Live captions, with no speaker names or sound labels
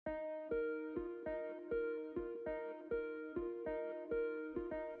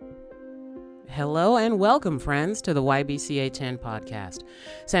Hello and welcome, friends, to the YBCA 10 podcast,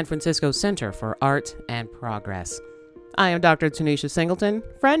 San Francisco Center for Art and Progress. I am Dr. Tanisha Singleton,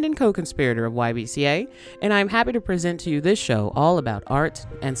 friend and co-conspirator of YBCA, and I'm happy to present to you this show all about art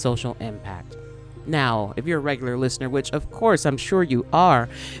and social impact. Now, if you're a regular listener, which of course I'm sure you are,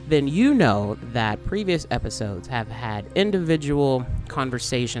 then you know that previous episodes have had individual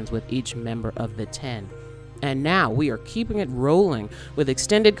conversations with each member of the 10. And now we are keeping it rolling with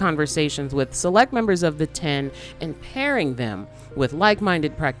extended conversations with select members of the 10 and pairing them with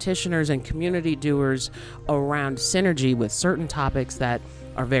like-minded practitioners and community doers around synergy with certain topics that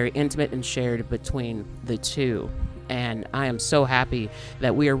are very intimate and shared between the two. And I am so happy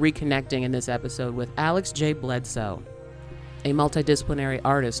that we are reconnecting in this episode with Alex J. Bledsoe, a multidisciplinary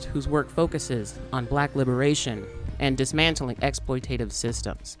artist whose work focuses on Black liberation and dismantling exploitative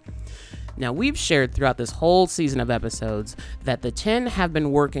systems. Now, we've shared throughout this whole season of episodes that the 10 have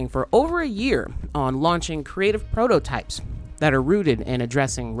been working for over a year on launching creative prototypes that are rooted in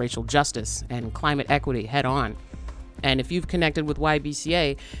addressing racial justice and climate equity head on. And if you've connected with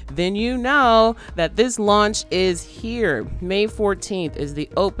YBCA, then you know that this launch is here. May 14th is the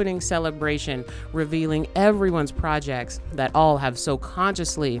opening celebration revealing everyone's projects that all have so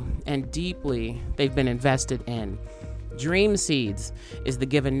consciously and deeply they've been invested in. Dream Seeds is the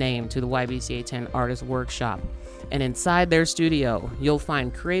given name to the YBCA 10 Artist Workshop. And inside their studio, you'll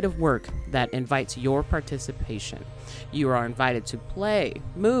find creative work that invites your participation. You are invited to play,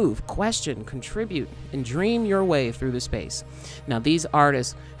 move, question, contribute, and dream your way through the space. Now, these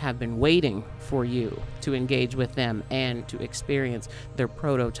artists have been waiting for you to engage with them and to experience their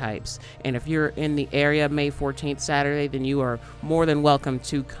prototypes. And if you're in the area May 14th, Saturday, then you are more than welcome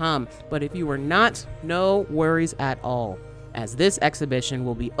to come. But if you are not, no worries at all, as this exhibition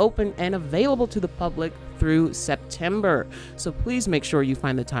will be open and available to the public through September. So please make sure you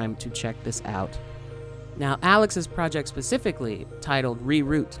find the time to check this out. Now, Alex's project specifically, titled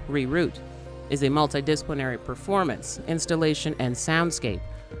Reroute, is a multidisciplinary performance, installation, and soundscape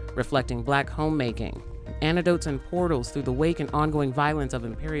reflecting Black homemaking, antidotes and portals through the wake and ongoing violence of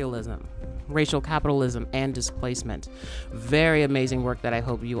imperialism, racial capitalism, and displacement. Very amazing work that I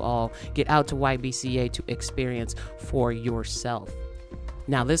hope you all get out to YBCA to experience for yourself.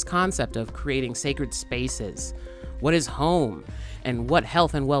 Now, this concept of creating sacred spaces, what is home, and what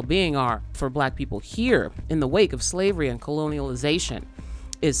health and well-being are for Black people here in the wake of slavery and colonialization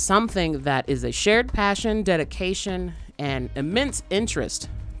is something that is a shared passion, dedication, and immense interest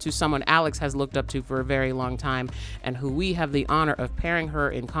to someone Alex has looked up to for a very long time and who we have the honor of pairing her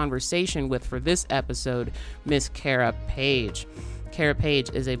in conversation with for this episode, Miss Cara Page. Cara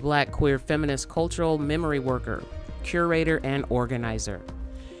Page is a Black queer feminist cultural memory worker, curator, and organizer.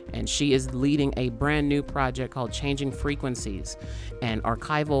 And she is leading a brand new project called Changing Frequencies, an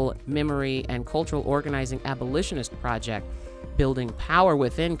archival memory and cultural organizing abolitionist project building power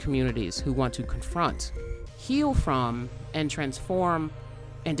within communities who want to confront, heal from, and transform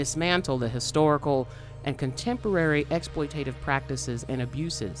and dismantle the historical and contemporary exploitative practices and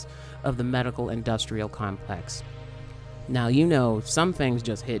abuses of the medical industrial complex. Now, you know, some things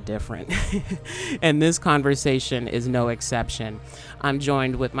just hit different, and this conversation is no exception. I'm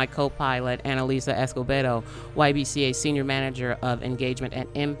joined with my co-pilot, Annalisa Escobedo, YBCA Senior Manager of Engagement and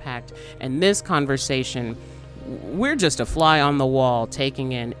Impact, and this conversation, we're just a fly on the wall,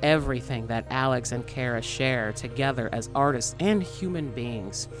 taking in everything that Alex and Cara share together as artists and human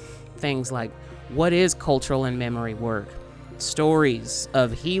beings. Things like, what is cultural and memory work? Stories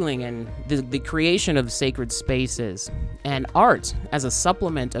of healing and the creation of sacred spaces, and art as a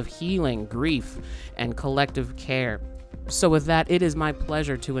supplement of healing, grief, and collective care. So with that, it is my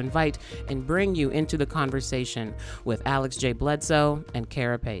pleasure to invite and bring you into the conversation with Alex J. Bledsoe and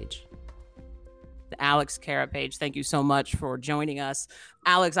Cara Page. Alex, Cara Page, thank you so much for joining us.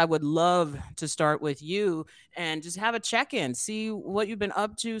 Alex, I would love to start with you and just have a check-in, see what you've been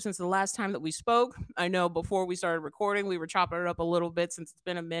up to since the last time that we spoke. I know before we started recording, we were chopping it up a little bit since it's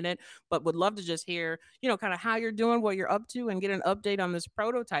been a minute, but would love to just hear, kind of how you're doing, what you're up to, and get an update on this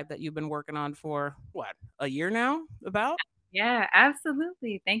prototype that you've been working on for, a year now, about? Yeah,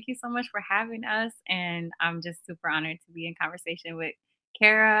 absolutely. Thank you so much for having us. And I'm just super honored to be in conversation with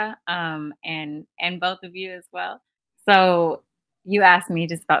Cara, and both of you as well. So you asked me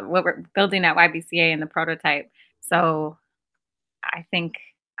just about what we're building at YBCA and the prototype. So I think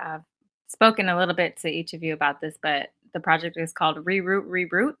I've spoken a little bit to each of you about this, but the project is called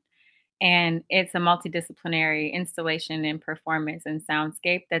Reroute, and it's a multidisciplinary installation and performance and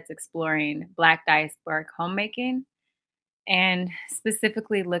soundscape that's exploring Black diasporic homemaking and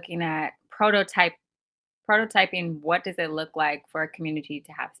specifically looking at prototyping what does it look like for a community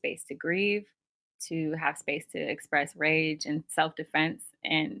to have space to grieve, to have space to express rage and self defense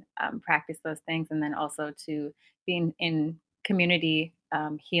and practice those things, and then also to being in community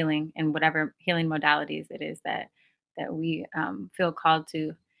healing and whatever healing modalities it is that we feel called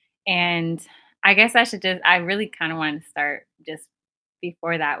to. And I guess I really kind of want to start just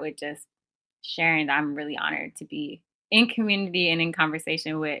before that with just sharing that I'm really honored to be in community and in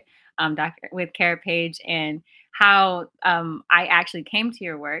conversation with Cara Page, and how I actually came to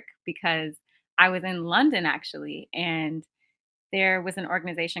your work because I was in London actually, and there was an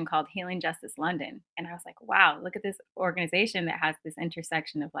organization called Healing Justice London. And I was like, wow, look at this organization that has this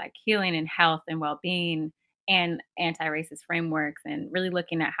intersection of like healing and health and well being and anti racist frameworks, and really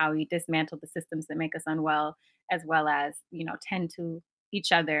looking at how we dismantle the systems that make us unwell, as well as, tend to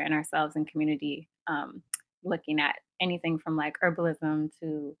each other and ourselves in community, looking at anything from like herbalism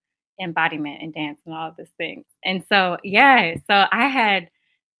to embodiment and dance and all of these things. And so, yeah, so I had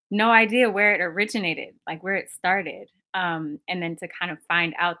no idea where it originated, like where it started. And then to kind of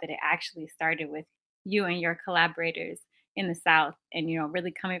find out that it actually started with you and your collaborators in the South, and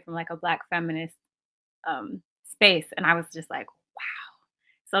really coming from like a Black feminist space. And I was just like,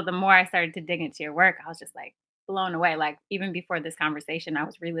 wow. So the more I started to dig into your work, I was just like blown away. Like even before this conversation, I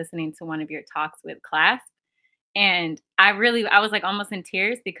was re-listening to one of your talks with class, and I was like almost in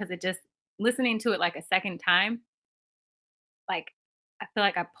tears because it just listening to it like a second time, like, I feel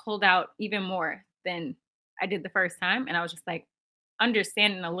like I pulled out even more than I did the first time, and I was just, like,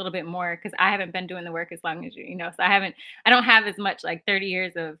 understanding a little bit more because I haven't been doing the work as long as so I don't have as much, like, 30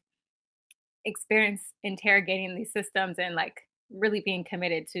 years of experience interrogating these systems and, like, really being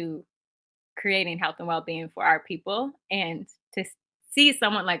committed to creating health and well-being for our people, and to see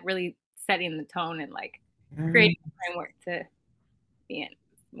someone, like, really setting the tone and, like, Mm. creating a framework to be in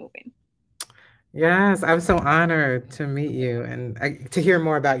moving. Yes, I'm so honored to meet you and to hear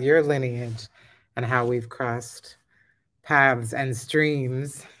more about your lineage and how we've crossed paths and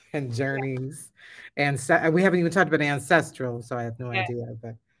streams and journeys. And we haven't even talked about ancestral, so I have no Yeah, idea.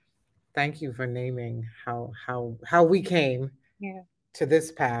 But thank you for naming how we came yeah, to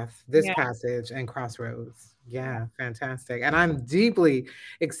this path, this yeah, passage, and crossroads. yeah, Yeah, fantastic. And I'm deeply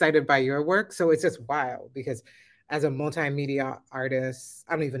excited by your work. So it's just wild because as a multimedia artist,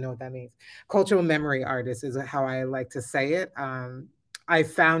 I don't even know what that means. Cultural memory artist is how I like to say it. I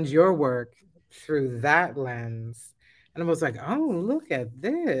found your work through that lens. And I was like, oh, look at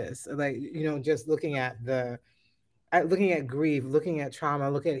this. Like, just looking at grief, looking at trauma,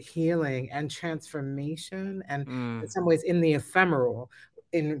 looking at healing and transformation, and in Mm. some ways in the ephemeral,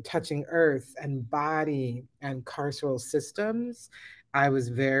 in touching earth and body and carceral systems. I was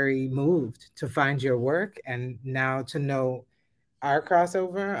very moved to find your work, and now to know our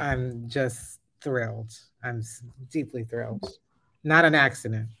crossover, I'm just thrilled. Deeply thrilled. Not an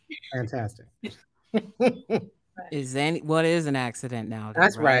accident. Fantastic. but What is an accident nowadays,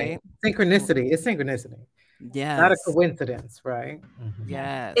 That's right. right? W- Synchronicity. It's synchronicity. Not a Yes. coincidence, right? Mhm.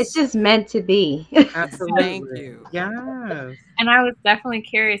 yeah. It's Yes. just meant to be. Thank Absolutely. you. Yes. And I was definitely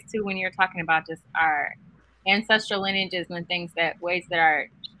curious too when you're talking about just our ancestral lineages and things that ways that our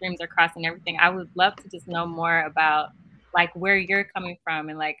streams are crossing everything. I would love to just know more about like where you're coming from,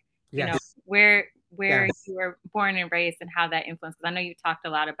 and like, you know, Yes. where Yes. you were born and raised and how that influences. I know you talked a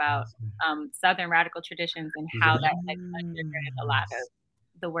lot about Southern radical traditions and how that like undergirded a lot of Yes.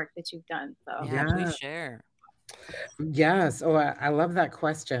 the work that you've done. So Yeah, please Yeah. share. Yes. Oh, I love that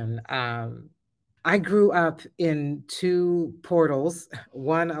question. I grew up in two portals,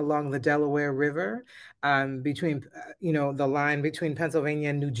 one along the Delaware River, between, the line between Pennsylvania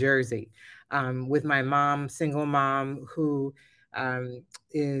and New Jersey, with my mom, single mom, who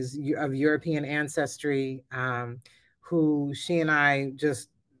is of European ancestry, who she and I just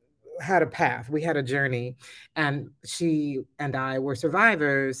had a path. We had a journey, and she and I were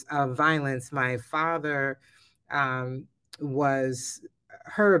survivors of violence. My father was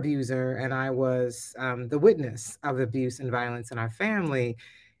her abuser, and I was the witness of abuse and violence in our family.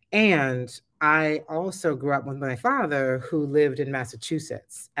 And I also grew up with my father, who lived in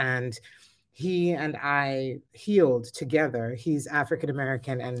Massachusetts, and he and I healed together. He's African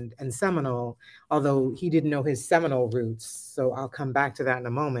American and Seminole, although he didn't know his Seminole roots. So I'll come back to that in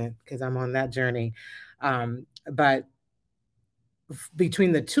a moment because I'm on that journey. But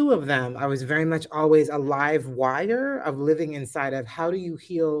between the two of them, I was very much always a live wire of living inside of how do you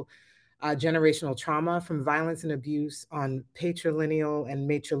heal generational trauma from violence and abuse on patrilineal and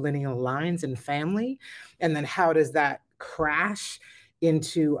matrilineal lines in family, and then how does that crash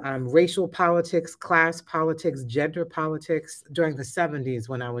into racial politics, class politics, gender politics during the 70s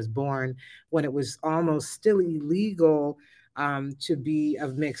when I was born, when it was almost still illegal to be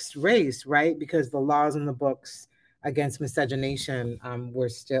of mixed race, right? Because the laws in the books against miscegenation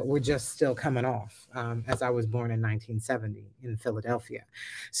were just still coming off, as I was born in 1970 in Philadelphia.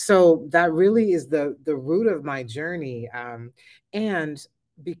 So that really is the root of my journey, and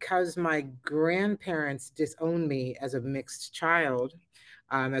because my grandparents disowned me as a mixed child,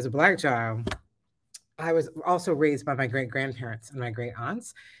 as a Black child, I was also raised by my great grandparents and my great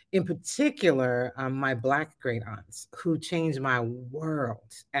aunts, in particular, my Black great aunts, who changed my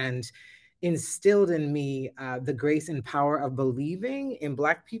world and instilled in me the grace and power of believing in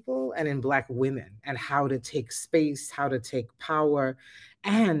Black people and in Black women, and how to take space, how to take power,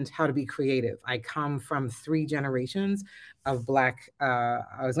 and how to be creative. I come from three generations of Black, I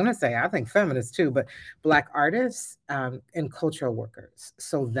was going to say, I think feminists too, but Black artists, and cultural workers.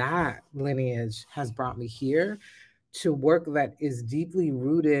 So that lineage has brought me here to work that is deeply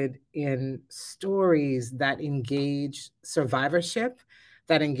rooted in stories that engage survivorship,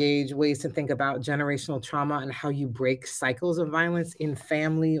 that engage ways to think about generational trauma and how you break cycles of violence in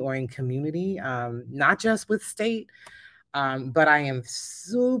family or in community, not just with state, but I am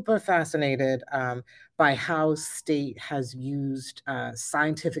super fascinated by how state has used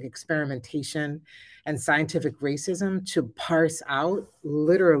scientific experimentation and scientific racism to parse out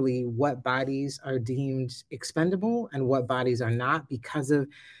literally what bodies are deemed expendable and what bodies are not, because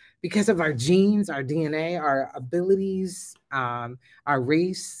of our genes, our DNA, our abilities, our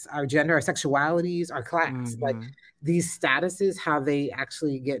race, our gender, our sexualities, our class. Like, Mm-hmm. these statuses, how they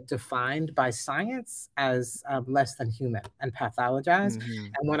actually get defined by science as less than human and pathologized. Mm-hmm.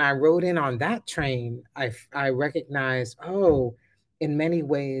 And when I rode in on that train, I recognized, oh, in many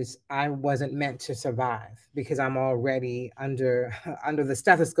ways, I wasn't meant to survive because I'm already under under the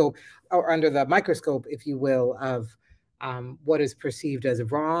stethoscope, or under the microscope, if you will, of what is perceived as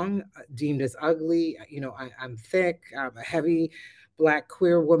wrong, deemed as ugly. I'm thick, I'm a heavy Black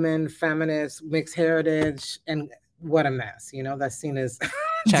queer woman, feminist, mixed heritage, and what a mess. That's seen as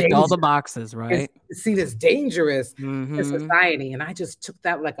Checked all dangerous. the boxes, It's right? seen as dangerous to Mm-hmm. society. And I just took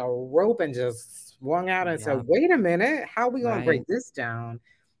that like a rope and just swung out and said, Yeah, wait a minute, how are we going to right. break this down?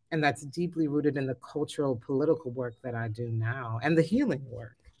 And that's deeply rooted in the cultural, political work that I do now and the healing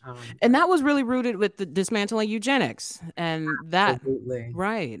work. And that was really rooted with the dismantling eugenics and that, Absolutely.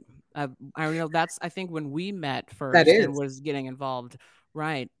 right. I know that's, I think, when we met That first and is. was getting involved,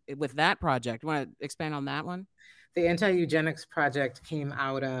 right, with that project. You want to expand on that one? The Anti Eugenics Project came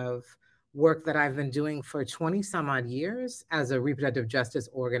out of work that I've been doing for 20 some odd years as a reproductive justice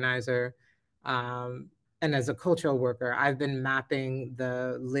organizer, um, and as a cultural worker. I've been mapping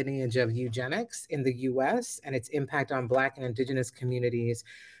the lineage of eugenics in the US and its impact on Black and Indigenous communities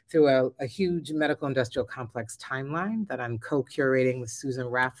through a huge medical industrial complex timeline that I'm co curating with Susan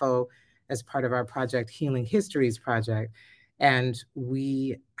Raffo as part of our project, Healing Histories Project. And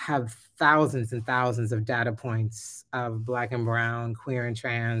we have thousands and thousands of data points of Black and Brown, queer and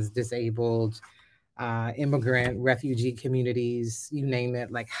trans, disabled, immigrant, refugee communities, you name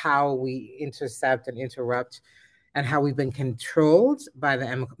it, like how we intercept and interrupt, and how we've been controlled by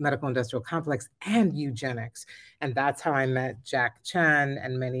the medical industrial complex and eugenics. And that's how I met Jack Chen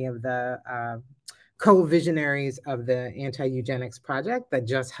and many of the co-visionaries of the Anti-Eugenics Project that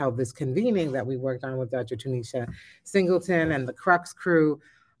just held this convening that we worked on with Dr. Tanisha Singleton and the Crux crew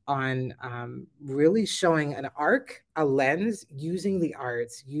on really showing an arc, a lens, using the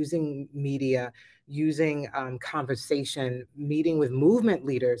arts, using media, using conversation, meeting with movement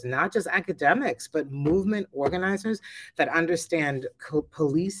leaders, not just academics, but movement organizers that understand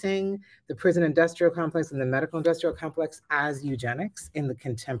policing, the prison industrial complex and the medical industrial complex as eugenics in the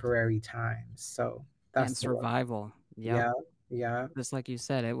contemporary times. So And that's the work. survival. Yep. Yeah, yeah, Just like you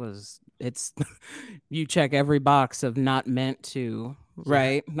said, it's, you check every box of not meant to, yeah,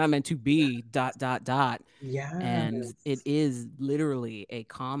 right? Not meant to be, dot, dot, dot. And it yes. is literally a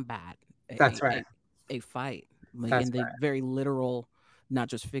combat, That's a, right. a, a fight, like That's in the right. very literal, not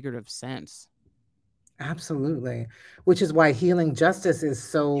just figurative sense. Absolutely. Which is why healing justice is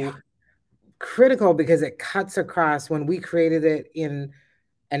Yeah. so critical, because it cuts across. When we created it in,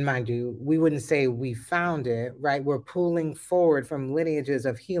 and mind you, we wouldn't say we found it, right? We're pulling forward from lineages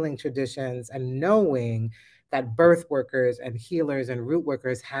of healing traditions and knowing that birth workers and healers and root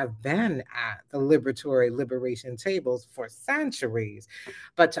workers have been at the liberation tables for centuries.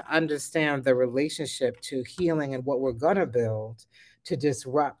 But to understand the relationship to healing and what we're going to build to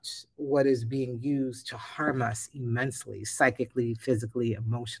disrupt what is being used to harm us immensely, psychically, physically,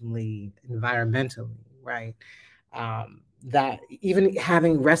 emotionally, environmentally, right? That even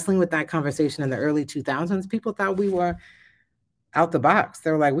having wrestling with that conversation in the early 2000s, people thought we were out the box.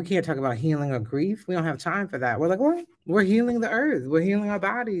 They're like, we can't talk about healing or grief. We don't have time for that. We're like, well, we're healing the earth. We're healing our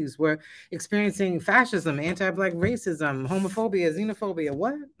bodies. We're experiencing fascism, anti-black racism, homophobia, xenophobia.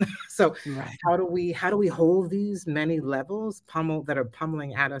 What? So Right. how do we hold these many levels that are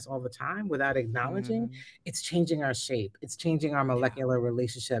pummeling at us all the time without acknowledging Mm, it's changing our shape. It's changing our yeah. molecular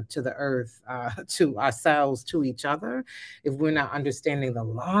relationship to the earth, to ourselves, to each other. If we're not understanding the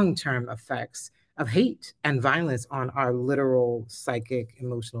long-term effects of hate and violence on our literal psychic,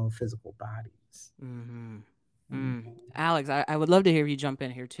 emotional, physical bodies. Mm-hmm. Mm. Alex, I would love to hear you jump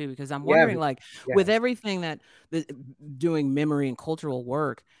in here too, because I'm Yeah, wondering, like, with yes, everything that doing memory and cultural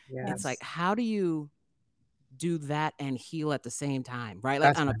work, it's like, yes. how do you do that and heal at the same time, right? Like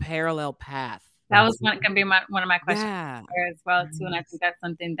That's on a right. parallel path. That was That's one gonna be one of my questions Yeah. there as well too, and I yes. think that's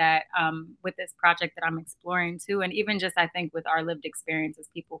something that, with this project that I'm exploring too, and even just I think with our lived experience as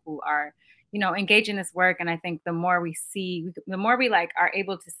people who are, engaged in this work, and I think the more we, like, are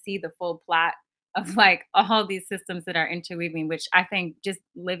able to see the full plot of, like, all these systems that are interweaving, which I think just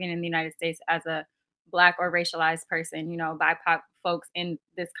living in the United States as a Black or racialized person, BIPOC folks in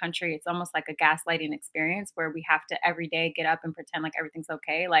this country, it's almost like a gaslighting experience where we have to every day get up and pretend like everything's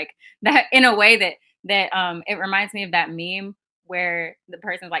okay, like, that in a way that it reminds me of that meme where the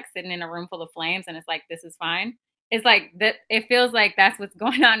person's like sitting in a room full of flames and it's like this is fine. It's like that it feels like that's what's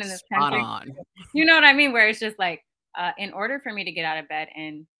going on in this Spot country. on. You know what I mean? Where it's just like in order for me to get out of bed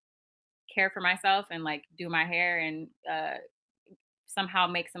and care for myself and like do my hair and somehow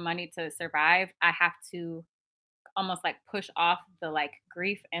make some money to survive, I have to almost like push off the like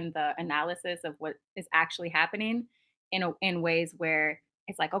grief and the analysis of what is actually happening in ways where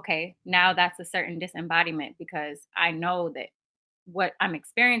it's like okay, now that's a certain disembodiment because I know that what I'm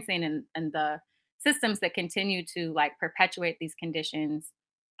experiencing and the systems that continue to like perpetuate these conditions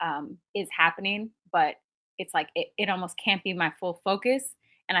is happening, but it's like it almost can't be my full focus,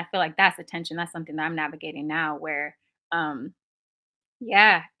 and I feel like that's attention. That's something that I'm navigating now where um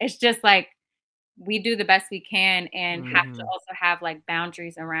yeah, it's just like we do the best we can and have to Hmm. also have like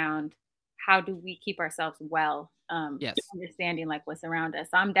boundaries around how do we keep ourselves well, Yes. understanding like what's around us.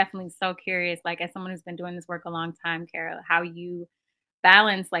 So I'm definitely so curious, like as someone who's been doing this work a long time, Carol, how you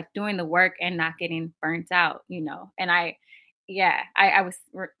balance like doing the work and not getting burnt out, And I was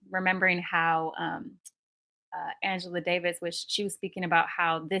remembering how Angela Davis was she was speaking about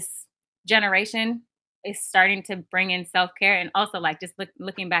how this generation is starting to bring in self care and also like just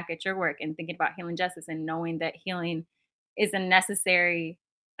looking back at your work and thinking about healing justice and knowing that healing is a necessary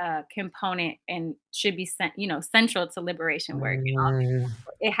component and should be central to liberation work. Mm,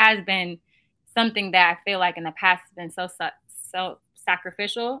 It has been something that I feel like in the past has been so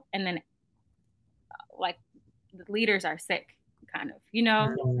sacrificial, and then like the leaders are sick, kind of, So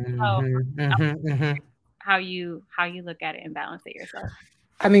mhm, mhm, mhm. how you look at it and balance it yourself.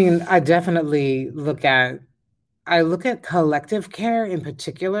 I mean, I look at collective care in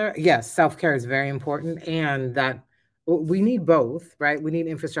particular. Yes, self-care is very important, and that we need both, right? We need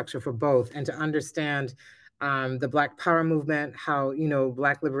infrastructure for both, and to understand the Black Power movement, how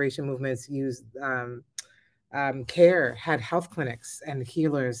Black liberation movements use care, had health clinics and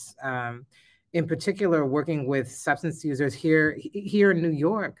healers, in particular, working with substance users here in New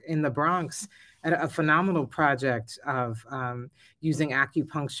York, in the Bronx, and a phenomenal project of using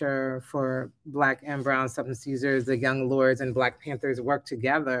acupuncture for Black and Brown substance users. The Young Lords and Black Panthers work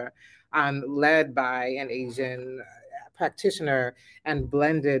together, led by an Asian practitioner, and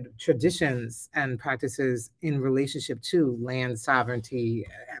blended traditions and practices in relationship to land sovereignty,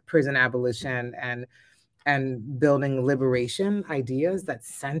 prison abolition, and building liberation ideas that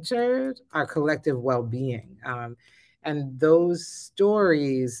centered our collective well-being. And those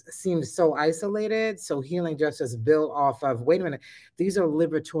stories seem so isolated. So healing justice built off of, wait a minute, these are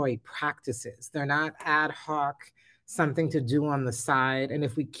liberatory practices. They're not ad hoc, something to do on the side. And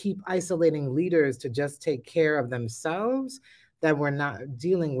if we keep isolating leaders to just take care of themselves, then we're not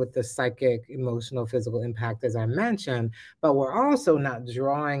dealing with the psychic, emotional, physical impact, as I mentioned, but we're also not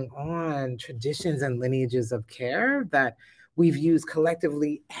drawing on traditions and lineages of care that we've used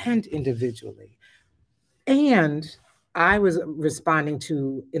collectively and individually. And I was responding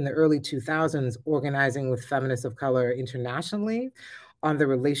to, in the early 2000s, organizing with feminists of color internationally on the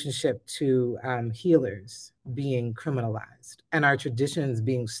relationship to healers being criminalized and our traditions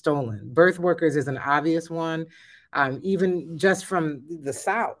being stolen. Birth workers is an obvious one. Even just from the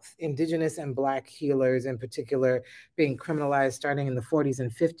South, Indigenous and Black healers in particular being criminalized starting in the 40s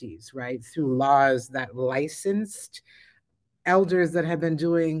and 50s, right? Through laws that licensed elders that have been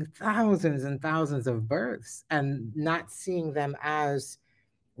doing thousands and thousands of births and not seeing them as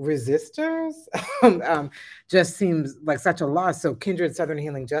resistors just seems like such a loss. So, Kindred Southern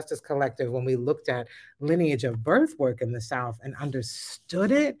Healing Justice Collective, when we looked at lineage of birth work in the South and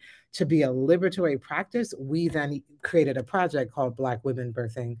understood it to be a liberatory practice, we then created a project called Black Women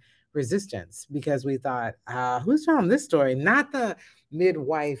Birthing Resistance, because we thought, who's telling this story? Not the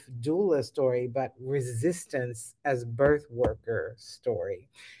midwife doula story, but resistance as birth worker story.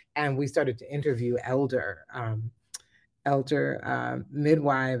 And we started to interview elder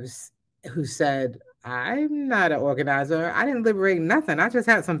midwives who said, I'm not an organizer. I didn't liberate nothing. I just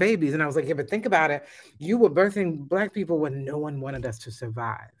had some babies. And I was like, yeah, but think about it. You were birthing Black people when no one wanted us to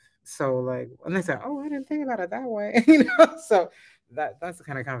survive. So, like, and they said, oh, I didn't think about it that way. So that's the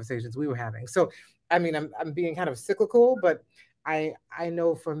kind of conversations we were having. So, I mean, I'm being kind of cyclical, but I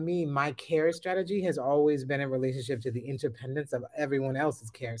know for me, my care strategy has always been in relationship to the independence of everyone else's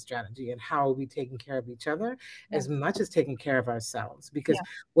care strategy, and how are we taking care of each other Yeah. as much as taking care of ourselves. Because Yeah.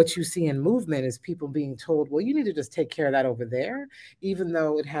 what you see in movement is people being told, well, you need to just take care of that over there, even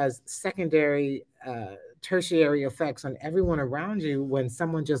though it has secondary tertiary effects on everyone around you. When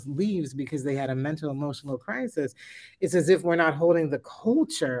someone just leaves because they had a mental emotional crisis, it's as if we're not holding the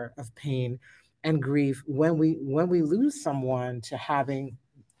culture of pain and grief when we lose someone to having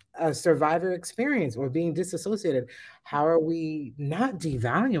a survivor experience or being disassociated. How are we not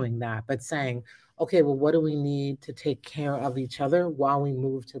devaluing that, but saying, okay, well, what do we need to take care of each other while we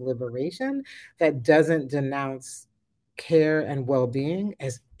move to liberation that doesn't denounce care and well-being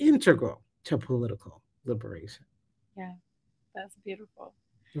as integral to political liberation? Yeah. That's beautiful.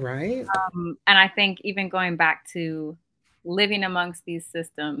 Right. And I think even going back to living amongst these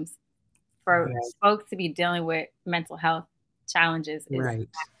systems, for Yes. folks to be dealing with mental health challenges is Right.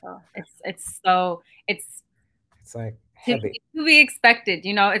 natural. It's It's like to, heavy. to be expected.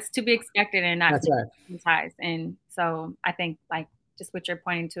 It's to be expected and not That's right. stigmatized. And so I think like just what you're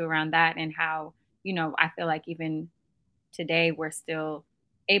pointing to around that, and how I feel like even today we're still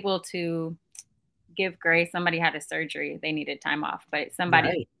able to give grace. Somebody had a surgery, they needed time off, but somebody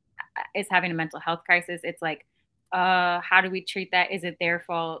Right. is having a mental health crisis. It's like, how do we treat that? Is it their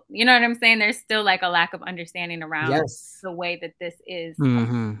fault? You know what I'm saying? There's still like a lack of understanding around Yes. the way that this is.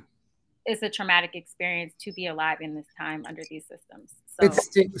 Mm-hmm. It's a traumatic experience to be alive in this time under these systems. So It's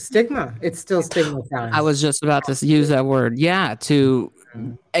stigma. It's still I stigmatized. was just about to use that word. Yeah, to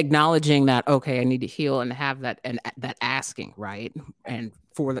Mhm. acknowledging that, okay, I need to heal and have that, and that asking, right? And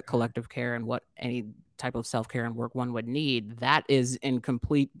for the collective care and what any type of self-care and work one would need, that is in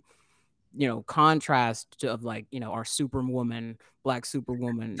complete, contrast to of like, our superwoman, black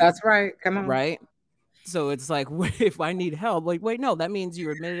superwoman, That's right. Come on. right? So it's like, if I need help, like, wait, no, that means you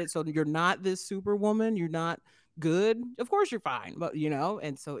admitted it. So you're not this superwoman. You're not good. Of course you're fine. But,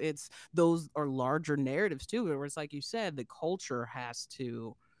 and so those are larger narratives too, where it's like you said, the culture has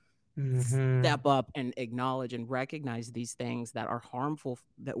to Hmm. step up and acknowledge and recognize these things that are harmful.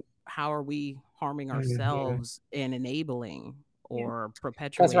 That how are we harming Hmm. ourselves and enabling yeah, or That's right.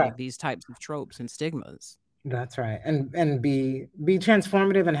 perpetuating these types of tropes and stigmas? That's right. And be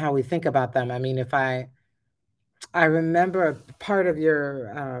transformative in how we think about them. I mean, if I remember a part of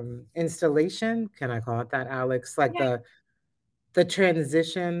your installation, can I call it that, Alex? Like yeah, the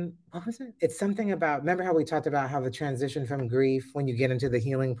transition, what was it? It's something about, remember how we talked about how the transition from grief, when you get into the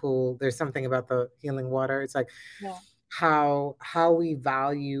healing pool, there's something about the healing water. It's like yeah, how we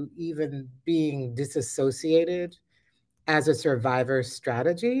value even being disassociated as a survivor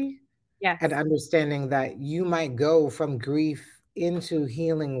strategy, yes, and understanding that you might go from grief into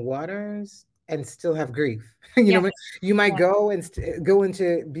healing waters and still have grief. You know yeah, what I mean? You might yeah, go and go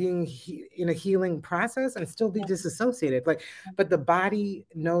into being in a healing process and still be yeah, disassociated. Like, but the body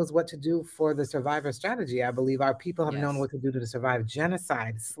knows what to do for the survivor strategy. I believe our people have known Yes. what to do to survive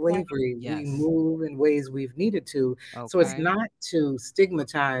genocide, yeah, slavery. We Yes. move in ways we've needed to. So it's Okay. not to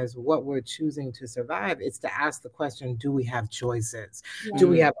stigmatize what we're choosing to survive. It's to ask the question, do we have choices? yeah, Do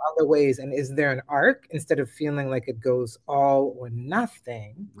we Mm, have other ways? And is there an arc, instead of feeling like it goes all or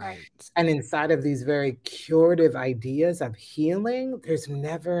nothing? right, right. And inside of these very curative ideas of healing, there's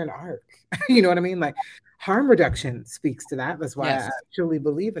never an arc. You know what I mean? Like, harm reduction speaks to that. That's why I Yes. truly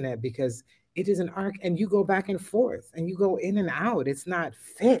believe in it, because it is an arc and you go back and forth and you go in and out. It's not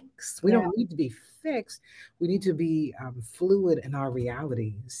fixed. We yeah, don't need to be fixed. We need to be fluid in our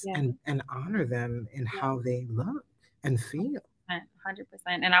realities yeah, and honor them in yeah. how they look and feel.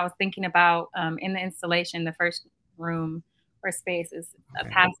 100%. And I was thinking about in the installation, the first room or space is a Okay.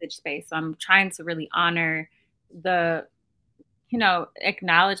 passage space. So I'm trying to really honor the,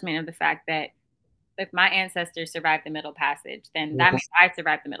 acknowledgement of the fact that if my ancestors survived the Middle Passage, then that means Yes. I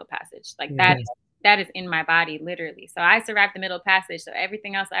survived the Middle Passage. Like that Yes. that is in my body, literally. So I survived the Middle Passage. So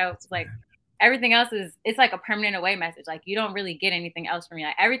everything else, I was That's like, right. everything else is, it's like a permanent away message. Like you don't really get anything else from me.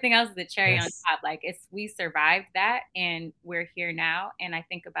 Like everything else is a cherry on Yes. top. Like we survived that and we're here now. And I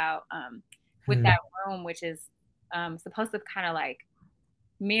think about with Hmm. that room, which is supposed to kind of like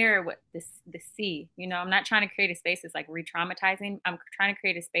mirror what the sea. You know, I'm not trying to create a space that's like re-traumatizing. I'm trying to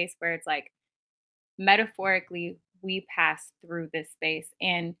create a space where it's like metaphorically we pass through this space.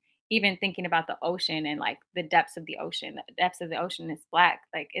 And even thinking about the ocean and like the depths of the ocean, is black.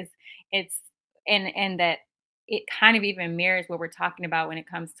 Like it's and that it kind of even mirrors what we're talking about when it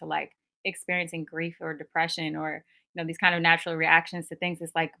comes to like experiencing grief or depression or these kind of natural reactions to things.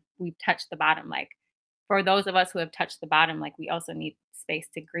 It's like we've touched the bottom. Like for those of us who have touched the bottom, like we also need space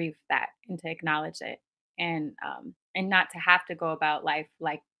to grieve that and to acknowledge it, and not to have to go about life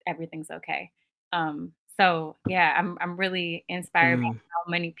like everything's okay. So yeah, I'm really inspired by Mm.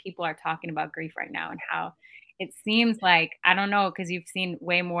 how many people are talking about grief right now and how it seems like, I don't know, because you've seen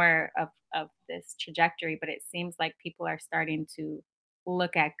way more of this trajectory, but it seems like people are starting to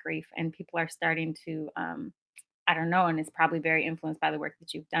look at grief and people are starting to I don't know, and it's probably very influenced by the work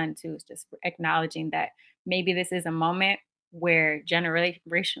that you've done too. It's just acknowledging that maybe this is a moment where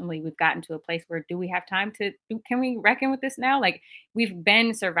generationally we've gotten to a place where do we have time can we reckon with this now? Like we've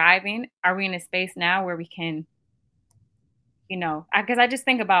been surviving. Are we in a space now where we can, because I just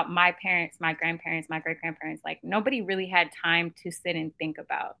think about my parents, my grandparents, my great grandparents, like nobody really had time to sit and think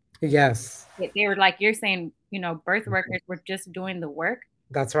about. Yes. They were like you're saying, birth workers were just doing the work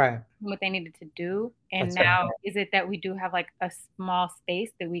That's right. what they needed to do. And That's right. now is it that we do have like a small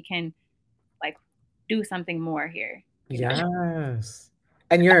space that we can like do something more here? Yes.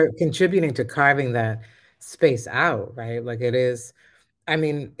 And you're contributing to carving that space out, right? Like it is, I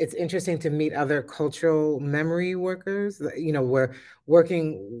mean, it's interesting to meet other cultural memory workers. Where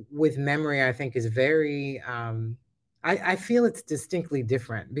working with memory, I think, is very, I feel it's distinctly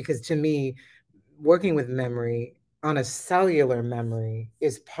different because to me, working with memory on a cellular memory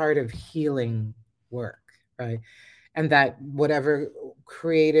is part of healing work, right? And that whatever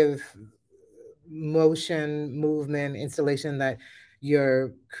creative motion, movement, installation that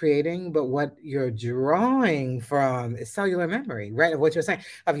you're creating, but what you're drawing from is cellular memory, right? Of what you're saying,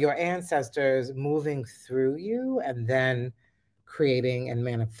 of your ancestors moving through you and then creating and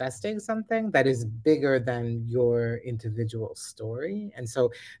manifesting something that is bigger than your individual story. And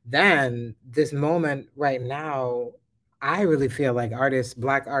so then this moment right now, I really feel like artists,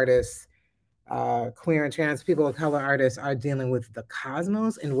 Black artists, queer and trans people of color artists are dealing with the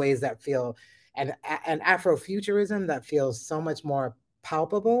cosmos in ways that feel and Afrofuturism that feels so much more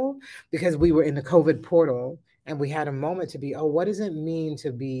palpable because we were in the COVID portal and we had a moment to be, oh, what does it mean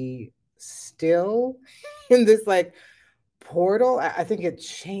to be still in this like portal? I think it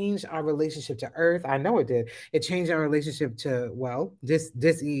changed our relationship to Earth. I know it did. It changed our relationship to, well,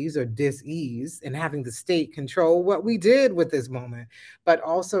 dis-ease or dis-ease and having the state control what we did with this moment, but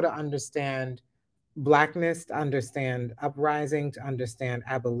also to understand Blackness, to understand uprising, to understand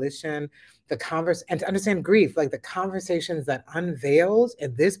abolition, and to understand grief, like the conversations that unveiled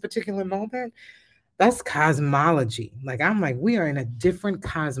at this particular moment. That's cosmology. Like I'm like, we are in a different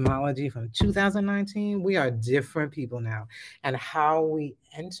cosmology from 2019. We are different people now. And how we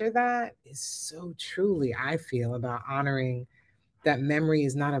enter that is so truly, I feel, about honoring that memory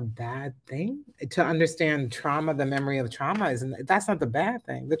is not a bad thing. To understand trauma, the memory of trauma isn't, that's not the bad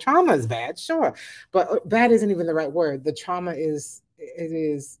thing. The trauma is bad, sure, but bad isn't even the right word. The trauma is, it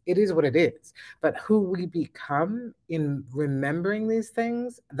is what it is. But who we become in remembering these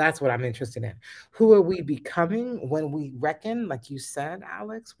things, that's what I'm interested in. Who are we becoming when we reckon, like you said,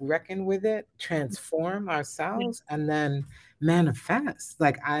 Alex, reckon with it, transform ourselves, and then manifest?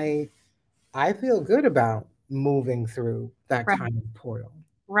 Like I feel good about moving through that Right. kind of portal.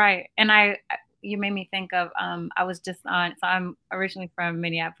 Right. And you made me think of I was just on, so I'm originally from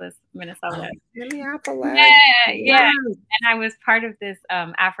Minneapolis, Oh, Minnesota. Minneapolis. Yeah, yeah. Yes. And I was part of this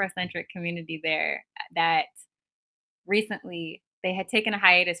Afrocentric community there that recently they had taken a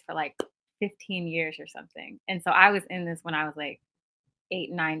hiatus for like 15 years or something. And so I was in this when I was like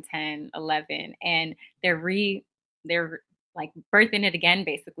 8, 9, 10, 11, and they're like birthing it again,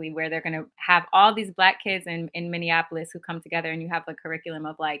 basically, where they're gonna have all these black kids in Minneapolis who come together, and you have a curriculum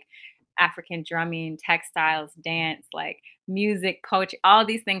of like African drumming, textiles, dance, like music, poetry, all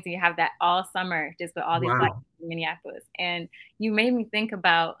these things, and you have that all summer just with all these black Wow. kids in Minneapolis. And you made me think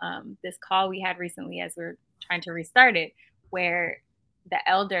about this call we had recently as we're trying to restart it, where the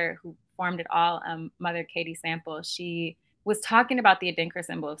elder who formed it all, Mother Katie Sample, she was talking about the Adinkra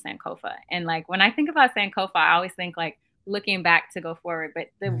symbol of Sankofa. And like when I think about Sankofa, I always think like looking back to go forward.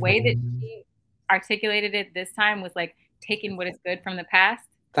 But the way that Mhm. she articulated it this time was like taking what is good from the past.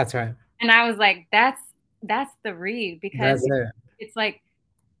 That's right. And I was like, that's the read, because That's it. it's like,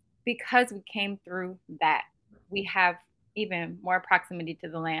 because we came through that, we have even more proximity to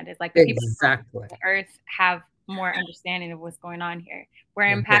the land. It's like the people Exactly. on the earth have more understanding of what's going on here. We're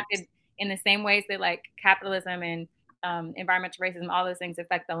Yes. impacted in the same ways that like capitalism and environmental racism, all those things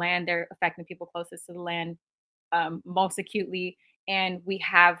affect the land. They're affecting people closest to the land most acutely. And we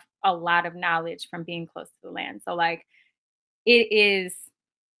have a lot of knowledge from being close to the land. So like, it is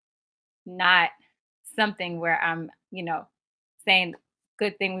not something where I'm, saying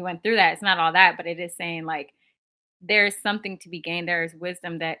good thing we went through that. It's not all that, but it is saying like there's something to be gained. There is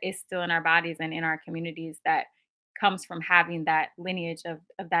wisdom that is still in our bodies and in our communities that comes from having that lineage of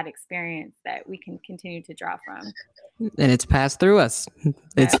that experience that we can continue to draw from. And it's passed through us.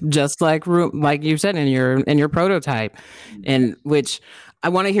 It's just like you said in your prototype, and which I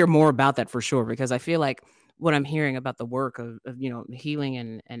want to hear more about that for sure, because I feel like what I'm hearing about the work of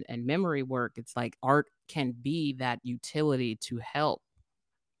healing and memory work, it's like art can be that utility to help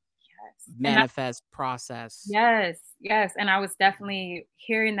manifest, process. Yes. And I was definitely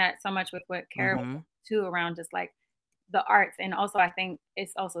hearing that so much with what Cara was too, around just like the arts. And also I think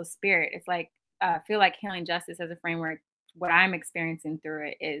it's also spirit. It's like I feel like healing justice as a framework, what I'm experiencing through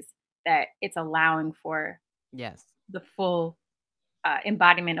it is that it's allowing for the full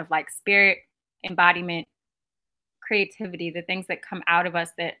embodiment of like spirit, embodiment, creativity, the things that come out of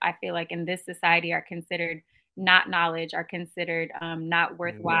us that I feel like in this society are considered not knowledge, are considered not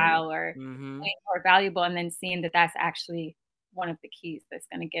worthwhile or valuable, and then seeing that that's actually one of the keys that's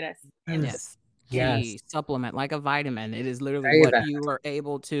going to get us into a supplement, like a vitamin. It is literally what you are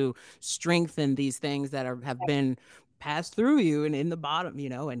able to strengthen these things that have been passed through you and in the bottom,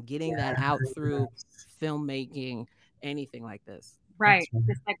 and getting that out through filmmaking, anything like this. Right.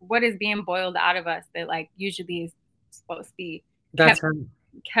 Just like what is being boiled out of us that like usually is supposed to be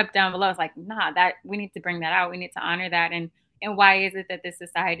kept down below. It's like, nah, that we need to bring that out. We need to honor that. And why is it that this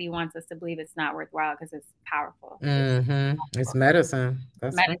society wants us to believe it's not worthwhile? Because it's powerful. It's medicine.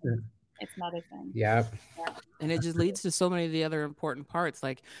 That's medicine. Right. It's medicine. Yep. And it just leads to so many of the other important parts.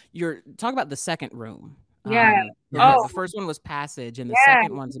 Like you're talking about the second room. The first one was passage, and the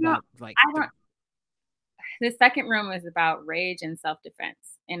second one's about like the second room is about rage and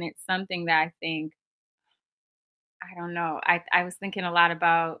self-defense. And it's something that I think, I don't know. I was thinking a lot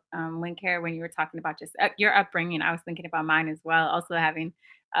about Cara, when you were talking about just your upbringing. I was thinking about mine as well. Also having,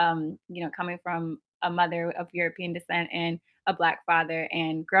 coming from a mother of European descent and a Black father,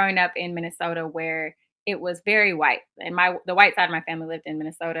 and growing up in Minnesota where it was very white. And the white side of my family lived in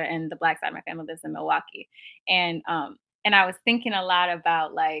Minnesota, and the Black side of my family lives in Milwaukee. And I was thinking a lot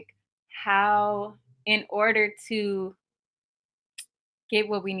about like how, in order to get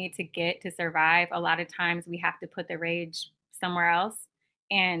what we need to get to survive, a lot of times we have to put the rage somewhere else,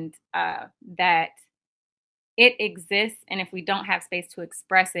 and that it exists. And if we don't have space to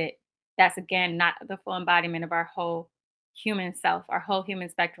express it, that's again not the full embodiment of our whole human self, our whole human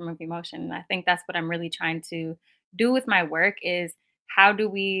spectrum of emotion. And I think that's what I'm really trying to do with my work is how do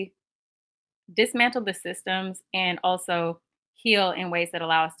we dismantle the systems and also heal in ways that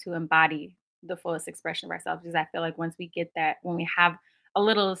allow us to embody the fullest expression of ourselves. Because I feel like once we get that, when we have a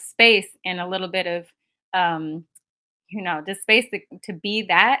little space and a little bit of, the space to be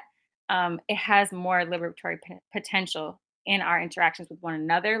that, it has more liberatory potential in our interactions with one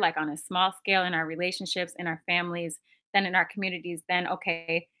another, like on a small scale, in our relationships, in our families, then in our communities. Then,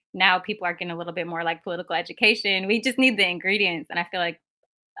 okay, now people are getting a little bit more like political education. We just need the ingredients. And I feel like,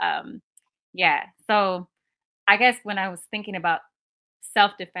 so I guess when I was thinking about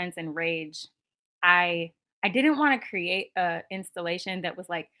self-defense and rage, I didn't want to create a installation that was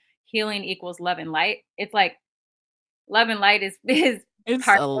like healing equals love and light. It's like love and light is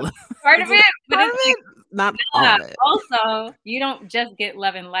part of it, but it's like, not all of it. Also, you don't just get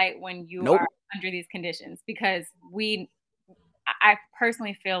love and light when you are under these conditions, because I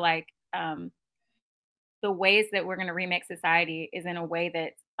personally feel like the ways that we're going to remake society is in a way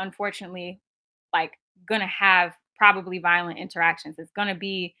that's unfortunately like going to have probably violent interactions. It's going to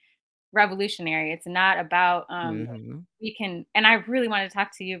be revolutionary. It's not about we can, and I really want to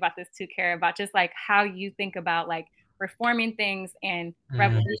talk to you about this too, Cara, about just like how you think about like reforming things and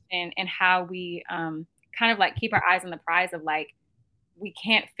revolution, and how we kind of like keep our eyes on the prize of like, we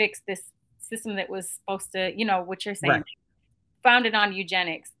can't fix this system that was supposed to, what you're saying, founded on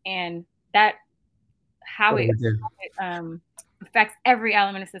eugenics, and that how it affects every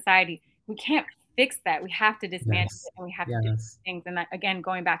element of society. We can't fix that. We have to dismantle it, and we have to do things. And that, again,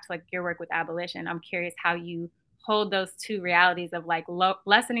 going back to like your work with abolition, I'm curious how you hold those two realities of like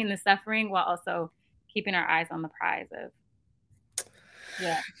lessening the suffering while also keeping our eyes on the prize of,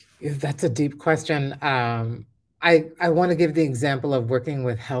 yeah. That's a deep question. I want to give the example of working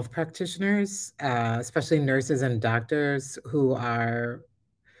with health practitioners, especially nurses and doctors who are,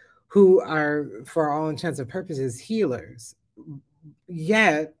 for all intents and purposes, healers.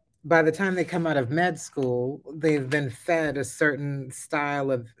 Yet, by the time they come out of med school, they've been fed a certain style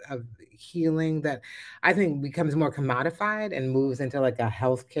of healing that I think becomes more commodified and moves into like a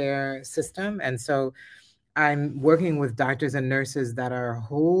healthcare system. And so I'm working with doctors and nurses that are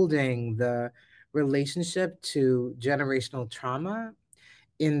holding the relationship to generational trauma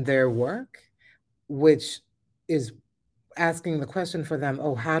in their work, which is asking the question for them,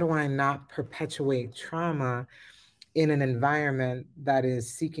 oh, how do I not perpetuate trauma in an environment that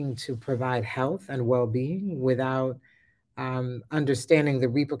is seeking to provide health and well being without understanding the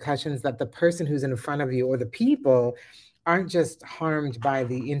repercussions that the person who's in front of you or the people aren't just harmed by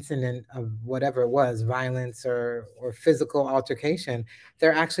the incident of whatever it was, violence or physical altercation.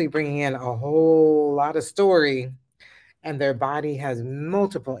 They're actually bringing in a whole lot of story, and their body has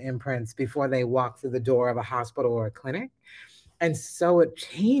multiple imprints before they walk through the door of a hospital or a clinic. And so it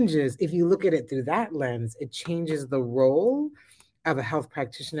changes, if you look at it through that lens, it changes the role of a health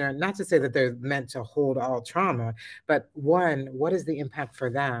practitioner. Not to say that they're meant to hold all trauma, but one, what is the impact for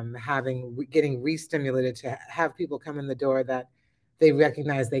them having getting re-stimulated to have people come in the door that they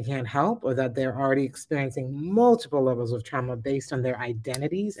recognize they can't help, or that they're already experiencing multiple levels of trauma based on their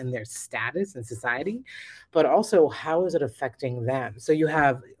identities and their status in society, but also how is it affecting them? So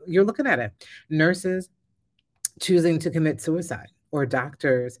you're looking at it, nurses choosing to commit suicide, or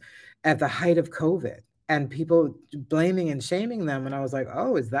doctors at the height of COVID, and people blaming and shaming them. And I was like,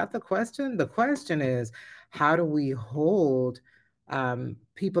 oh, is that the question? The question is, how do we hold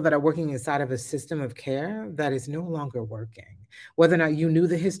people that are working inside of a system of care that is no longer working? Whether or not you knew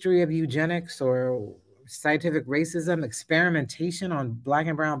the history of eugenics or scientific racism, experimentation on Black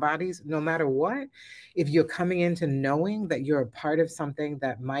and brown bodies, no matter what, if you're coming into knowing that you're a part of something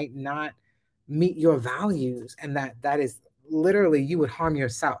that might not meet your values, and that is literally, you would harm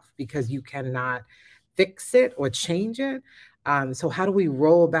yourself because you cannot fix it or change it. So how do we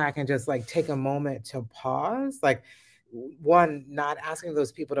roll back and just like take a moment to pause, like, one, not asking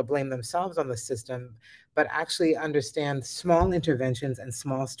those people to blame themselves on the system, but actually understand small interventions and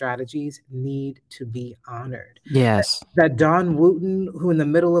small strategies need to be honored. Yes. That Don Wooten, who in the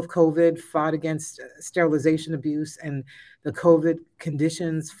middle of COVID fought against sterilization abuse and the COVID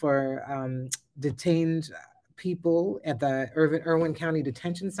conditions for detained people at the Irwin County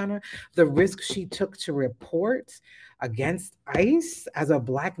Detention Center, the risk she took to report against ICE as a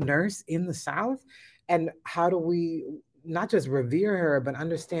Black nurse in the South. And how do we not just revere her, but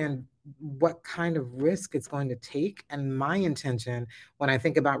understand what kind of risk it's going to take? And my intention when I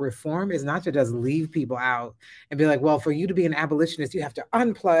think about reform is not to just leave people out and be like, well, for you to be an abolitionist, you have to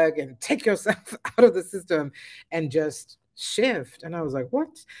unplug and take yourself out of the system and just shift. And I was like, what?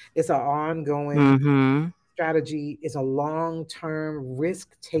 It's an ongoing Mm-hmm. strategy, is a long-term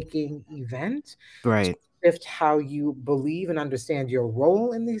risk-taking event to Right. shift how you believe and understand your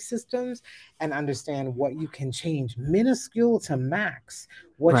role in these systems, and understand what you can change, minuscule to max.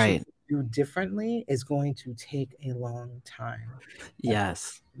 What you Right. can do differently is going to take a long time.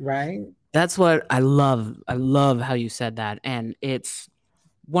 Yes. Right? That's what I love. I love how you said that. And it's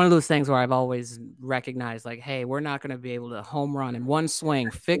one of those things where I've always recognized, like, hey, we're not going to be able to home run in one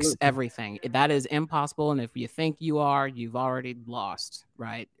swing, fix Absolutely. everything. That is impossible. And if you think you are, you've already lost,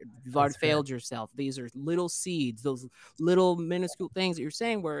 right? You've already That's fair. failed yourself. These are little seeds, those little minuscule things that you're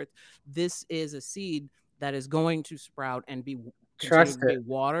saying, where this is a seed that is going to sprout and be continue Trust to be it.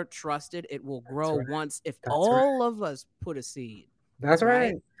 watered, trusted. It will That's grow right. once if That's right. all of us put a seed, That's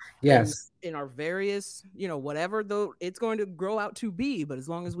right? right. Yes. In our various, whatever though it's going to grow out to be, but as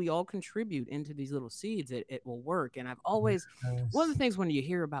long as we all contribute into these little seeds, it will work. And I've always, one of Yes. the things when you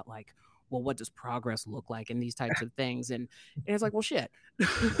hear about, like, well, what does progress look like in these types of things, and it's like, well, shit.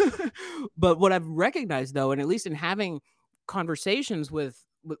 But what I've recognized, though, and at least in having conversations with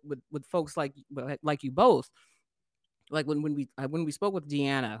folks like you both, like when we spoke with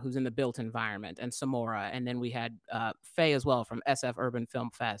Deanna, who's in the built environment, and Samora, and then we had Faye as well from SF Urban Film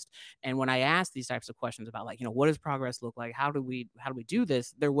Fest. And when I asked these types of questions about, like, what does progress look like? How do we do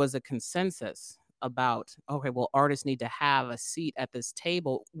this? There was a consensus about, okay, well, artists need to have a seat at this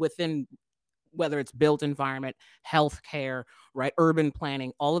table within, whether it's built environment, healthcare, right, urban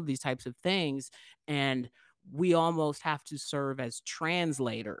planning, all of these types of things. And we almost have to serve as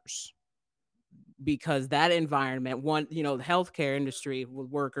translators, because that environment, one, the healthcare industry with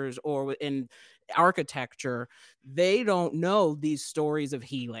workers or in architecture, they don't know these stories of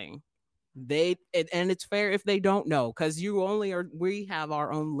healing. And it's fair if they don't know, because we have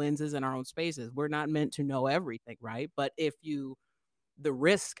our own lenses and our own spaces. We're not meant to know everything, right? But the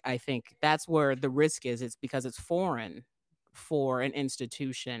risk, I think that's where the risk is. It's because it's foreign for an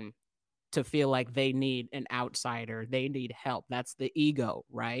institution to feel like they need an outsider, they need help. That's the ego,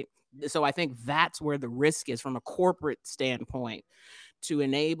 right? So I think that's where the risk is from a corporate standpoint, to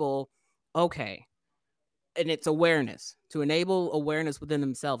enable, okay, and it's awareness, to enable awareness within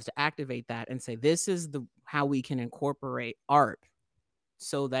themselves, to activate that and say, this is the how we can incorporate art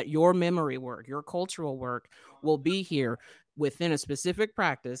so that your memory work, your cultural work will be here within a specific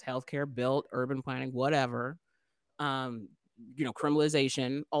practice, healthcare, built, urban planning, whatever, um,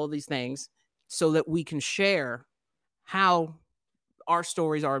 criminalization, all of these things, so that we can share how our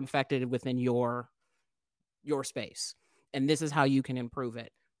stories are infected within your space. And this is how you can improve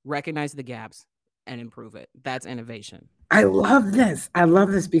it. Recognize the gaps and improve it. That's innovation. I love this. I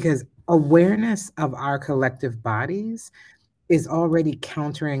love this because awareness of our collective bodies is already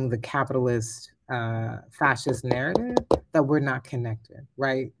countering the capitalist fascist narrative that we're not connected,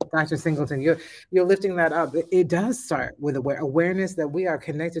 right? Dr. Singleton, you're lifting that up. It does start with awareness that we are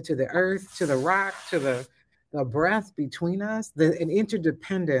connected to the earth, to the rock, to the breath between us, an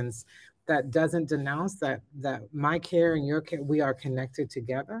interdependence that doesn't denounce that my care and your care, we are connected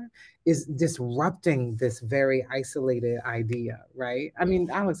together, is disrupting this very isolated idea, right? I mean,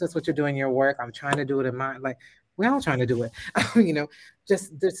 Alex, that's what you're doing in your work. I'm trying to do it in mine. Like, we're all trying to do it. you know,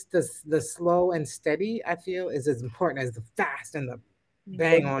 just this the slow and steady, I feel, is as important as the fast and the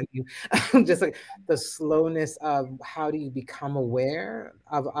bang on you. Just like the slowness of how do you become aware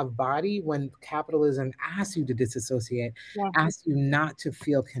of body when capitalism asks you to disassociate, Yeah. asks you not to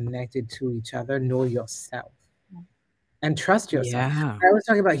feel connected to each other nor yourself, and trust yourself. Yeah. I was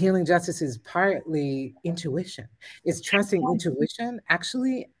talking about healing justice is partly intuition. It's trusting intuition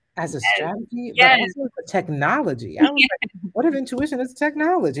actually as a strategy, but Yes. also as a technology. I was like, what if intuition is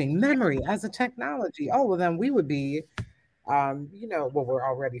technology? Memory as a technology? Oh, well, then we would be, well, we're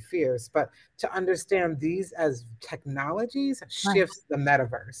already fierce, but to understand these as technologies Right. shifts the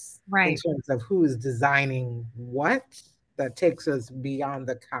metaverse in Right. terms of who is designing what that takes us beyond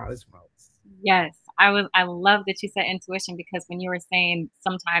the cosmos. Yes. I love that you said intuition, because when you were saying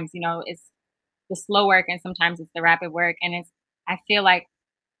sometimes, it's the slow work and sometimes it's the rapid work. And I feel like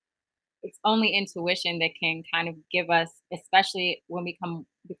it's only intuition that can kind of give us, especially when we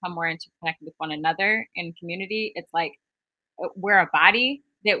become more interconnected with one another in community. It's like we're a body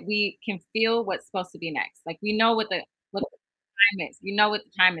that we can feel what's supposed to be next. Like we know what the time is. You know what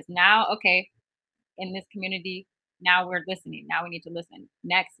the time is now. Okay, in this community. Now we're listening. Now we need to listen.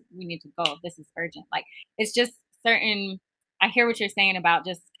 Next, we need to go. This is urgent. Like it's just certain. I hear what you're saying about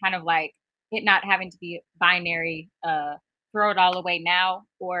just kind of like it not having to be binary. Throw it all away now,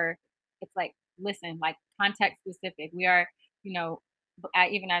 or it's like listen, like context specific. We are, you know,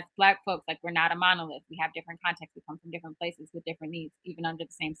 even as Black folks, like we're not a monolith. We have different contexts. We come from different places with different needs, even under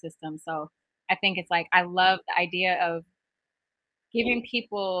the same system. So I think it's like I love the idea of giving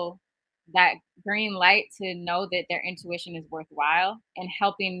people that green light to know that their intuition is worthwhile and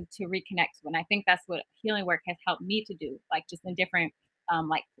helping to reconnect to. And I think that's what healing work has helped me to do, like just in different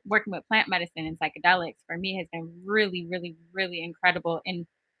like working with plant medicine and psychedelics for me has been really, really, really incredible in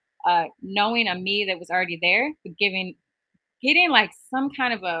knowing a me that was already there, but getting like some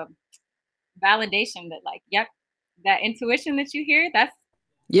kind of a validation that like, yep, that intuition that you hear,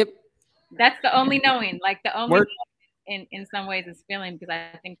 Yep. that's the only knowing, like the only Work. in some ways is feeling, because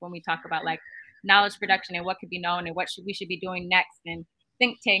I think when we talk about like knowledge production and what could be known and what we should be doing next and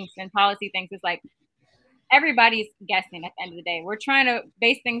think tanks and policy things, it's like everybody's guessing at the end of the day. We're trying to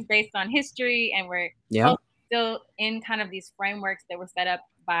base things based on history, and we're Yeah. both still in kind of these frameworks that were set up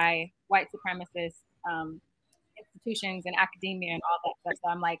by white supremacist institutions and academia and all that stuff. So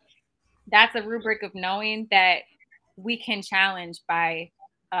I'm like, that's a rubric of knowing that we can challenge by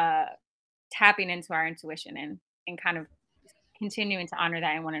uh, tapping into our intuition and kind of continuing to honor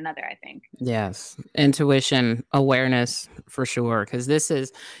that in one another, I think. Yes. Intuition, awareness for sure. Because this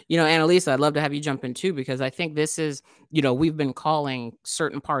is, Annalisa, I'd love to have you jump in too, because I think this is, we've been calling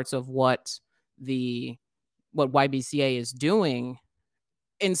certain parts of what YBCA is doing,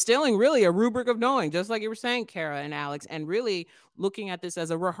 instilling really a rubric of knowing, just like you were saying, Cara and Alex, and really looking at this as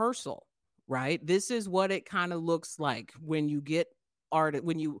a rehearsal, right? This is what it kind of looks like when you get art,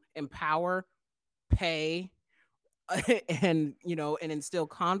 when you empower, pay, and instill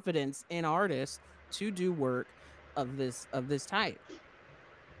confidence in artists to do work of this type.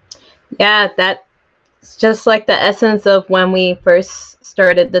 Yeah, that's just like the essence of when we first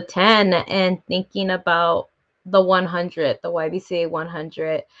started the 10 and thinking about the 100, the YBCA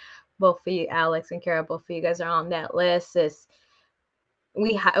 100. Both of you, Alex and Cara, both of you guys are on that list. Is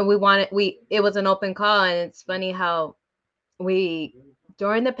we wanted we it was an open call, and it's funny how we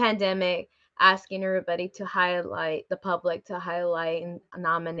during the pandemic asking everybody to highlight the public to highlight and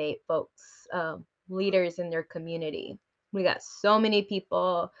nominate folks, leaders in their community. We got so many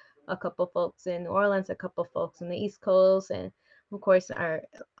people, a couple folks in New Orleans, a couple folks in the East Coast, and of course our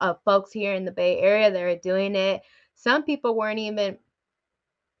folks here in the Bay Area that are doing it. Some people weren't even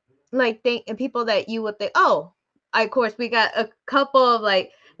like think and people that you would think, oh, of course we got a couple of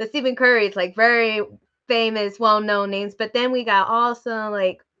like the Stephen Curry's, like very famous, well-known names, but then we got also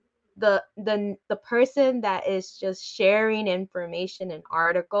like the person that is just sharing information and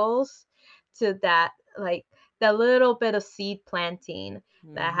articles to that, like the little bit of seed planting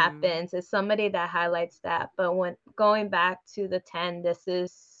that happens is somebody that highlights that. But when going back to the 10, this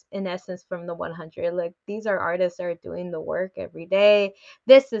is in essence from the 100, like these are artists that are doing the work every day.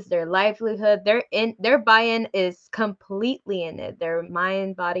 This is their livelihood. Their buy-in is completely in it, their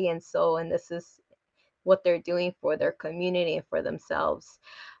mind, body, and soul, and this is what they're doing for their community and for themselves.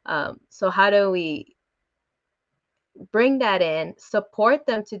 So how do we bring that in, support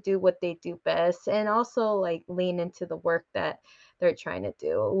them to do what they do best, and also like lean into the work that they're trying to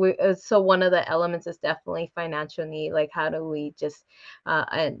do? So one of the elements is definitely financial need. Like how do we just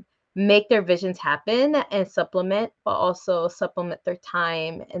and make their visions happen and supplement, but also supplement their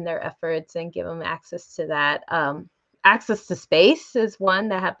time and their efforts and give them access to that. Access to space is one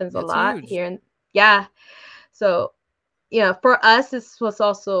that happens a That's lot huge. here. Yeah. So yeah, for us, this was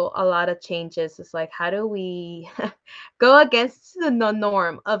also a lot of changes. It's like, how do we go against the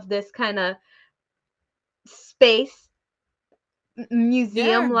norm of this kind of space, Yeah,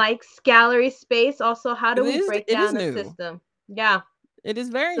 museum like gallery space? Also, how it do we is. break It is down a new. system? Yeah. It is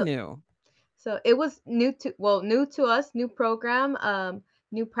very So new. so it was new to us, new program,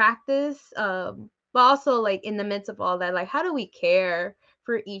 new practice, but also like in the midst of all that, like how do we care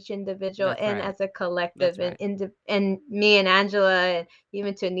for each individual That's and right. as a collective, That's and right. and me and Angela and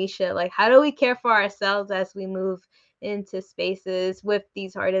even to Anisha, like how do we care for ourselves as we move into spaces with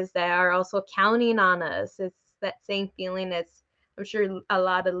these artists that are also counting on us? It's that same feeling as I'm sure a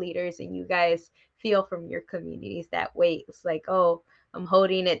lot of leaders and you guys feel from your communities, that weight. It's like, oh, I'm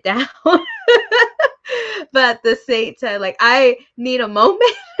holding it down. But at the same time, like I need a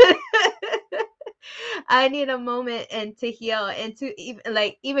moment. I need a moment and to heal and to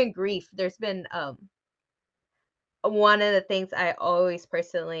even grief. There's been one of the things I always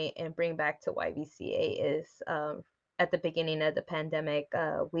personally and bring back to YBCA is at the beginning of the pandemic,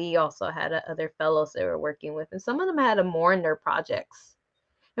 we also had other fellows that we were working with, and some of them had to mourn their projects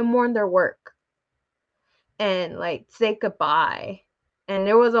and mourn their work and like say goodbye. And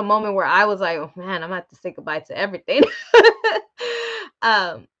there was a moment where I was like, oh, man, I'm gonna have to say goodbye to everything.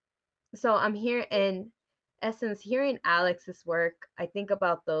 um, so I'm here in essence hearing Alex's work. I think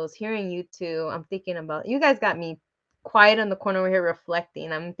about those, hearing you two. I'm thinking about you guys got me quiet in the corner over here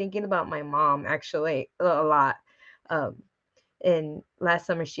reflecting. I'm thinking about my mom actually a lot. Um, and last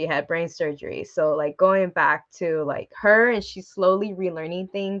summer she had brain surgery. So like going back to like her and she's slowly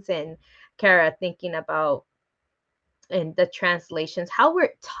relearning things, and Cara thinking about and the translations, how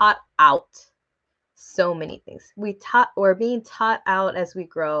we're taught out so many things. We're being taught out as we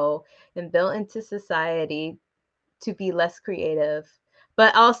grow and built into society to be less creative,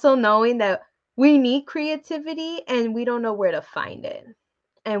 but also knowing that we need creativity and we don't know where to find it.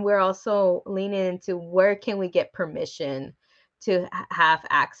 And we're also leaning into where can we get permission to have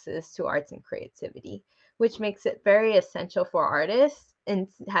access to arts and creativity, which makes it very essential for artists and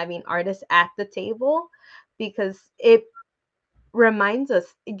having artists at the table, because it reminds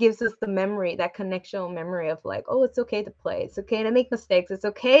us, it gives us the memory, that connectional memory of like, oh, it's okay to play, it's okay to make mistakes, it's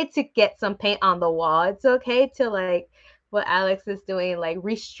okay to get some paint on the wall, it's okay to like what Alex is doing, like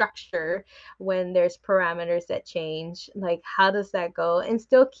restructure when there's parameters that change. Like how does that go and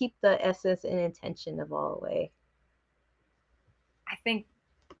still keep the essence and intention of all the way? I think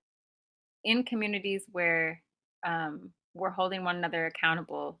in communities where we're holding one another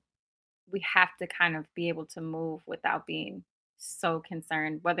accountable, we have to kind of be able to move without being so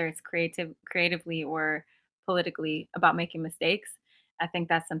concerned, whether it's creatively or politically, about making mistakes. I think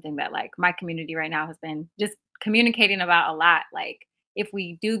that's something that like my community right now has been just communicating about a lot. Like if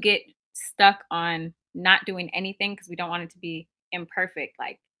we do get stuck on not doing anything because we don't want it to be imperfect,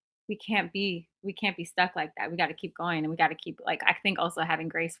 like we can't be stuck like that. We got to keep going, and we got to keep, like, I think also having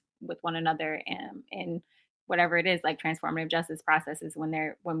grace with one another and whatever it is, like transformative justice processes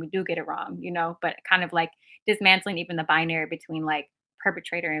when we do get it wrong, but kind of like dismantling even the binary between like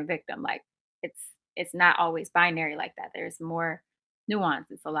perpetrator and victim. Like it's it's not always binary like that. There's more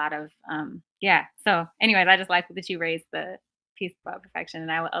nuance. It's a lot of yeah. So anyways, I just like that you raised the piece about perfection.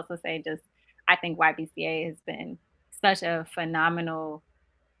 And I would also say just I think YBCA has been such a phenomenal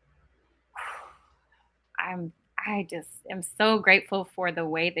I'm I just am so grateful for the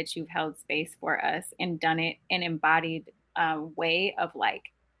way that you've held space for us and done it in embodied way of like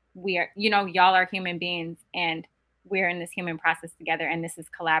we are, y'all are human beings and we're in this human process together and this is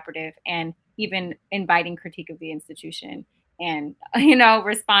collaborative and even inviting critique of the institution and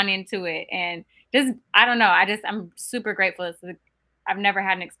responding to it and just I don't know I'm super grateful. I've never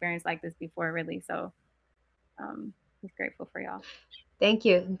had an experience like this before really, so just grateful for y'all. Thank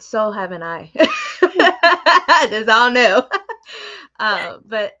you. So haven't I. That's all new.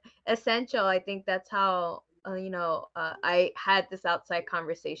 But essential, I think that's how, I had this outside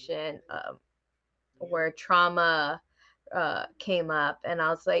conversation where trauma came up. And I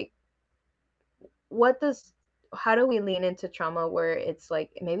was like, how do we lean into trauma where it's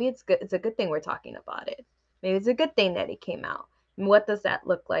like, maybe it's good. It's a good thing we're talking about it. Maybe it's a good thing that it came out. And what does that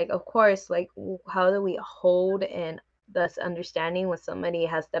look like? Of course, like, how do we hold and thus understanding when somebody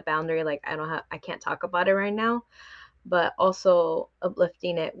has the boundary like I can't talk about it right now, but also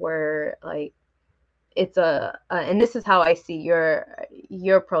uplifting it where like it's and this is how I see your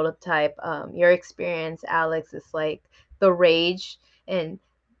prototype, your experience, Alex, is like the rage and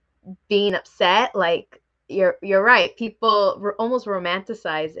being upset. Like you're right, people almost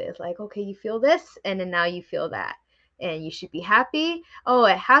romanticize it. It's like, okay, you feel this and then now you feel that and you should be happy. Oh,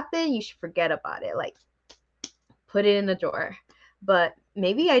 it happened, you should forget about it, like put it in a drawer. But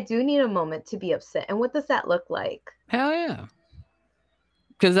maybe I do need a moment to be upset. And what does that look like? Hell yeah.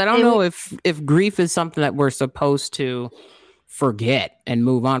 Because I don't know if grief is something that we're supposed to forget and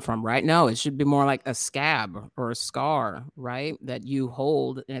move on from. Right? No, it should be more like a scab or a scar, right? That you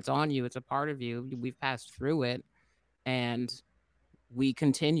hold and it's on you. It's a part of you. We've passed through it and we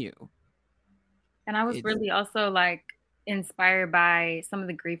continue. And I was really also like inspired by some of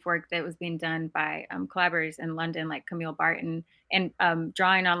the grief work that was being done by collaborators in London, like Camille Barton, and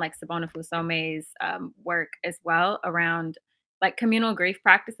drawing on like Sabona Fusome's work as well around like communal grief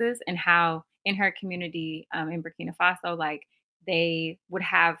practices and how in her community in Burkina Faso, like they would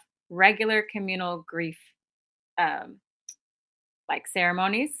have regular communal grief um, like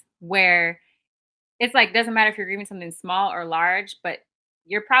ceremonies where it's like doesn't matter if you're grieving something small or large, but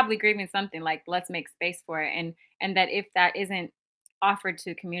you're probably grieving something. Like let's make space for it, and that if that isn't offered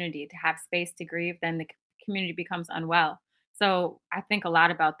to community to have space to grieve, then the community becomes unwell. So I think a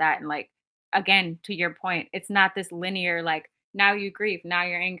lot about that, and like again to your point, it's not this linear like now you grieve, now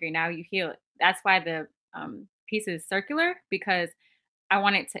you're angry, now you heal. That's why the piece is circular because I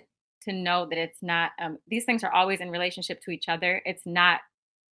want it to know that it's not these things are always in relationship to each other. It's not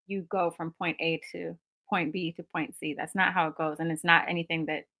you go from point A to point B to point C. That's not how it goes. And it's not anything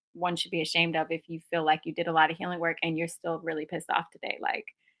that one should be ashamed of if you feel like you did a lot of healing work and you're still really pissed off today. Like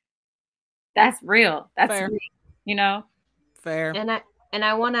that's real. That's fair. Real, you know? Fair. And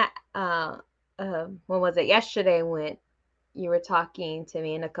I wanna what was it, yesterday when you were talking to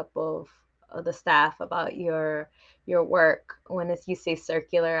me and a couple of the staff about your work, when you say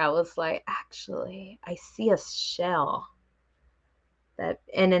circular, I was like, actually, I see a shell.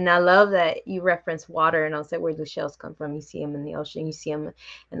 And then I love that you reference water, and I was like, where do shells come from? You see them in the ocean, you see them,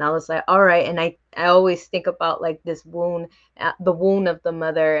 and I was like, all right. And I always think about like this wound, the wound of the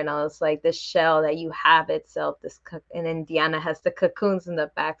mother, and I was like, this shell that you have itself, and then Diana has the cocoons in the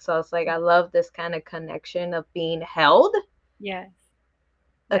back. So I was like, I love this kind of connection of being held. Yes.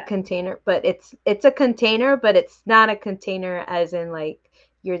 A container, but it's a container, but it's not a container as in like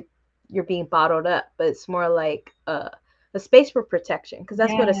you're being bottled up, but it's more like a space for protection, because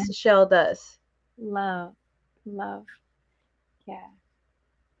that's what a shell does. Love. Yeah.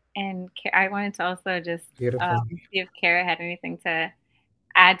 And I wanted to also just see if Cara had anything to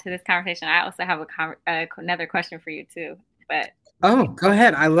add to this conversation. I also have another question for you too, but go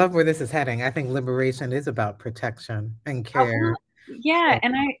ahead. I love where this is heading. I think liberation is about protection and care. Yeah,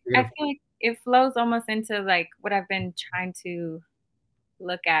 and I feel like it flows almost into like what I've been trying to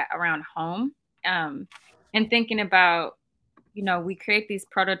look at around home, and thinking about, we create these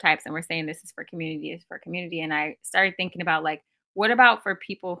prototypes and we're saying this is for community, is for community, and I started thinking about like, what about for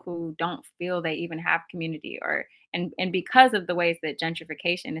people who don't feel they even have community, or and because of the ways that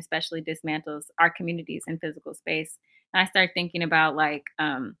gentrification especially dismantles our communities in physical space, and I started thinking about like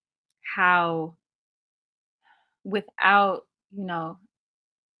how without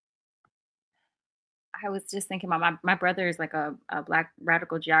I was just thinking about my brother is like a Black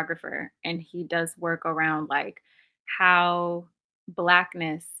radical geographer, and he does work around like how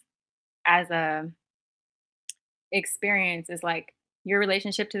Blackness as a experience is like your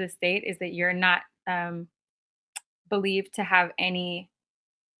relationship to the state is that you're not believed to have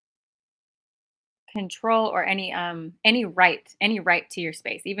control or any right to your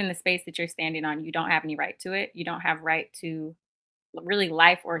space, even the space that you're standing on. You don't have any right to it. You don't have right to really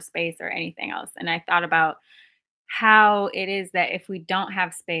life or space or anything else. And I thought about how it is that if we don't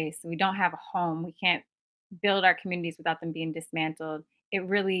have space, we don't have a home, we can't build our communities without them being dismantled. It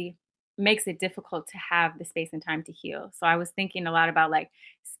really makes it difficult to have the space and time to heal. So I was thinking a lot about like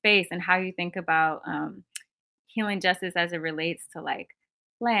space and how you think about healing justice as it relates to like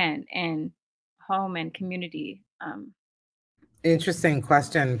land and home and community. Interesting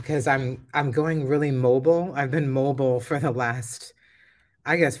question, because I'm going really mobile. I've been mobile for the last,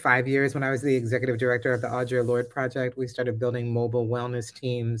 I guess, 5 years. When I was the executive director of the Audre Lorde Project, we started building mobile wellness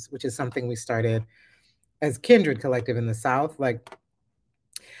teams, which is something we started as Kindred Collective in the South. Like,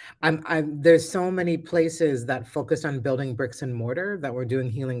 there's so many places that focus on building bricks and mortar that were doing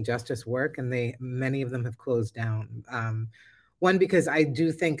healing justice work, and many of them have closed down. One, because I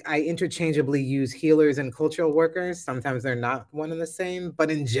do think I interchangeably use healers and cultural workers. Sometimes they're not one and the same,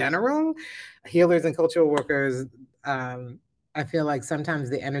 but in general, healers and cultural workers, I feel like sometimes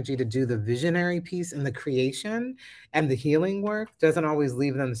the energy to do the visionary piece and the creation and the healing work doesn't always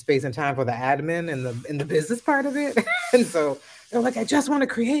leave them space and time for the admin and the business part of it. And so they're like, I just want to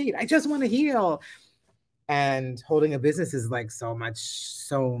create, I just want to heal. And holding a business is like so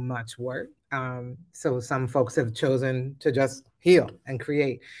much work. So some folks have chosen to just heal and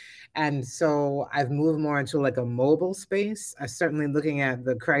create. And so I've moved more into like a mobile space. I'm certainly looking at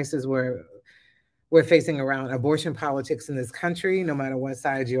the crisis we're facing around abortion politics in this country. No matter what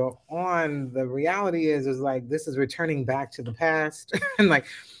side you're on, the reality is like this is returning back to the past. And like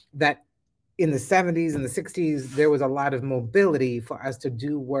that in the 70s and the 60s, there was a lot of mobility for us to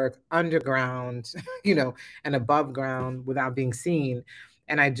do work underground, and above ground without being seen.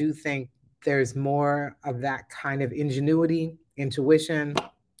 And I do think there's more of that kind of ingenuity, intuition,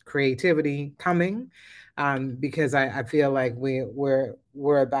 creativity coming, because I feel like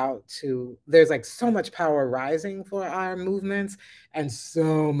we're about to. There's like so much power rising for our movements, and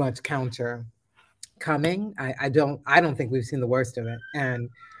so much counter coming. I don't think we've seen the worst of it, and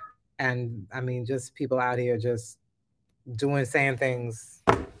I mean, just people out here just saying things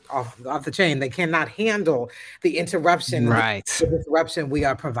off the chain. They cannot handle the interruption and Right. the disruption we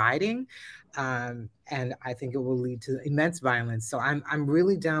are providing. And I think it will lead to immense violence. So I'm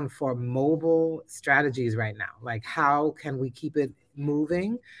really down for mobile strategies right now. Like, how can we keep it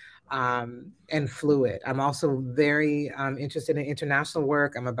moving and fluid? I'm also very interested in international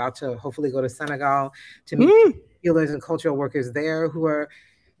work. I'm about to hopefully go to Senegal to meet healers and cultural workers there who are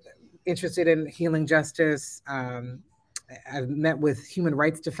interested in healing justice. I've met with human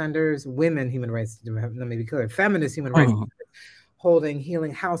rights defenders, women human rights, let me be clear, feminist human rights, holding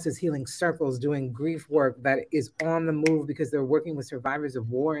healing houses, healing circles, doing grief work that is on the move because they're working with survivors of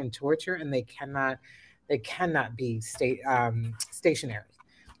war and torture, and they cannot be stationary.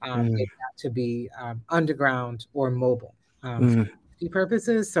 They have to be underground or mobile for safety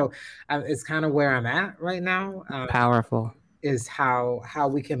purposes. So it's kind of where I'm at right now. Powerful. Is how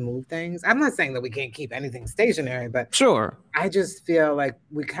we can move things. I'm not saying that we can't keep anything stationary, but Sure. I just feel like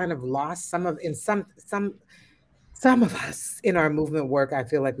we kind of lost some of us in our movement work. I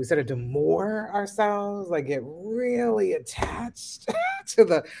feel like we started to moor ourselves, like get really attached to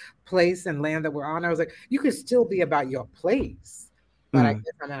the place and land that we're on. I was like, you could still be about your place. But I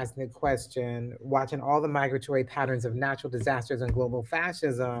guess I'm asking the question, watching all the migratory patterns of natural disasters and global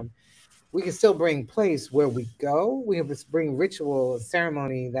fascism, we can still bring place where we go. We have to bring ritual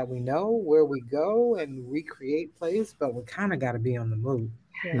ceremony that we know where we go and recreate place, but we kind of got to be on the move.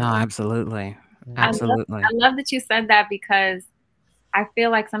 No, absolutely. I Absolutely. love that you said that, because I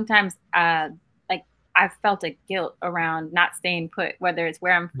feel like sometimes like I've felt a guilt around not staying put, whether it's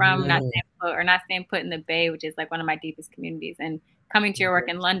where I'm from, not staying put, or not staying put in the Bay, which is like one of my deepest communities, and coming to your work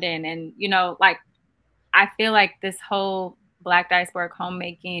in London. And, like I feel like this whole Black diasporic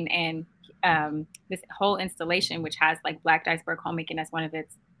homemaking and this whole installation, which has like Black diasporic homemaking as one of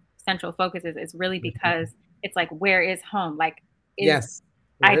its central focuses, is really because it's like, where is home? Like, yes,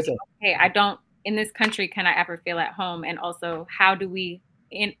 where is it? Okay, I don't, in this country, can I ever feel at home? And also, how do we,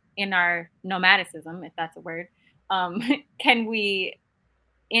 in our nomadicism, if that's a word, can we,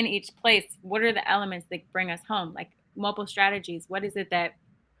 in each place, what are the elements that bring us home? Like mobile strategies, what is it that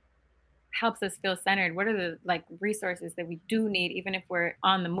helps us feel centered? What are the like resources that we do need, even if we're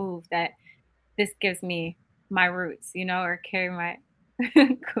on the move, that this gives me my roots, or carry my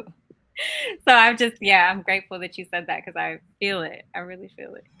cool. So I'm grateful that you said that because I feel it. I really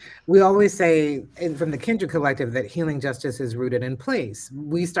feel it. We always say from the Kindred Collective that healing justice is rooted in place.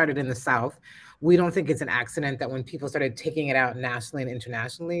 We started in the South. We don't think it's an accident that when people started taking it out nationally and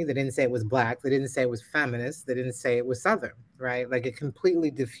internationally, they didn't say it was Black, they didn't say it was feminist, they didn't say it was Southern, right? Like it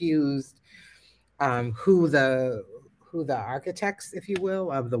completely diffused who the architects, if you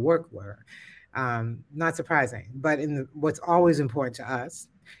will, of the work were. Not surprising, but what's always important to us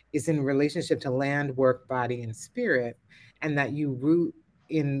is in relationship to land, work, body, and spirit, and that you root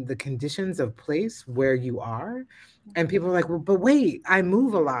in the conditions of place where you are. And people are like, well, but wait, I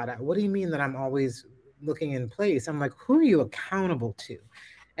move a lot. What do you mean that I'm always looking in place? I'm like, who are you accountable to?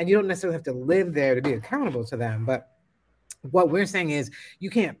 And you don't necessarily have to live there to be accountable to them, but what we're saying is you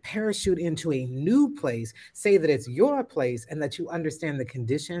can't parachute into a new place, say that it's your place, and that you understand the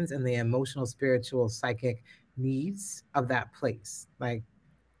conditions and the emotional, spiritual, psychic needs of that place. Like,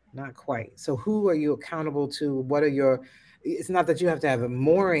 not quite. So who are you accountable to? What are your, it's not that you have to have a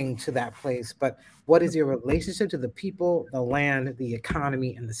mooring to that place, but what is your relationship to the people, the land, the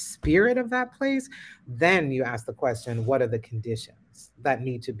economy, and the spirit of that place? Then you ask the question, what are the conditions that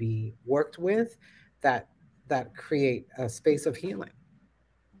need to be worked with that create a space of healing?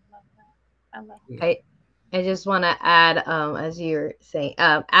 I love that. I love Yeah. I just want to add, as you're saying,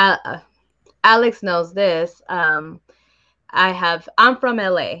 Alex knows this. I'm from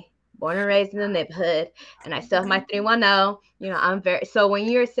LA, born and raised in the neighborhood, and I still have my 310. So when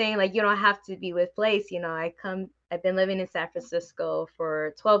you're saying like you don't have to be with place, I've been living in San Francisco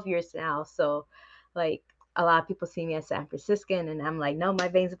for 12 years now. So like a lot of people see me as San Franciscan, and I'm like, no, my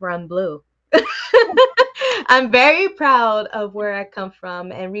veins run blue. I'm very proud of where I come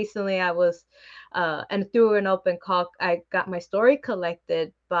from. And recently I was, and through an open call, I got my story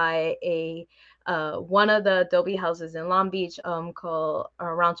collected by one of the adobe houses in Long Beach, called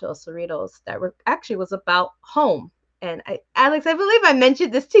Rancho Los Cerritos, that actually was about home. And Alex, I believe I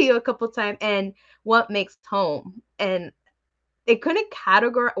mentioned this to you a couple times, and what makes home. And they couldn't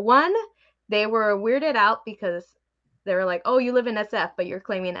categorize. One, they were weirded out because they were like, oh, you live in SF, but you're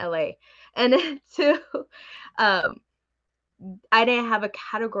claiming LA. And then two, um, I didn't have a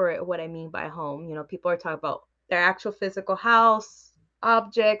category of what I mean by home. People are talking about their actual physical house,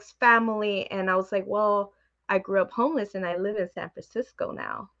 objects, family. And I was like, well, I grew up homeless and I live in San Francisco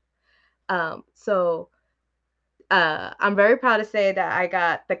now. So I'm very proud to say that I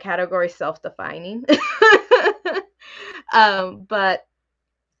got the category self-defining. But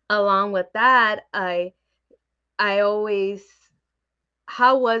along with that, I always,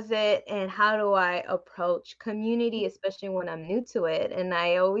 how was it and how do I approach community, especially when I'm new to it? And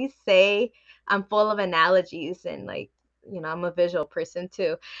I always say I'm full of analogies, and I'm a visual person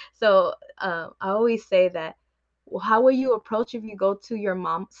too. So I always say that, well, how will you approach if you go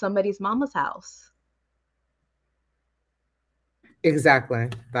to somebody's mama's house? Exactly.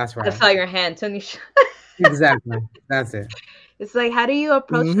 That's right. I saw your hand, Tanisha. Exactly. That's it. It's like, how do you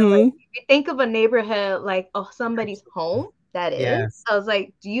approach them? Like, if you think of a neighborhood like, oh, somebody's home, that is. Yes. I was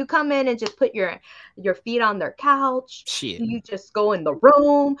like, do you come in and just put your feet on their couch? Shit. Do you just go in the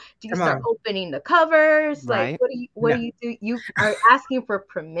room? Do you Come start on. opening the covers? Right. Like, what do you do? You are asking for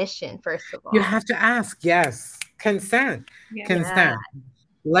permission, first of all. You have to ask. Yes. Consent. Yeah. Consent.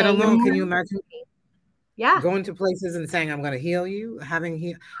 Let And alone, can you imagine yeah. going to places and saying, I'm going to heal you,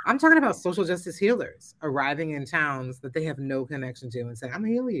 I'm talking about social justice healers arriving in towns that they have no connection to and saying, I'm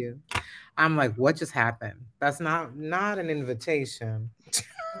going to heal you. I'm like, what just happened? That's not an invitation.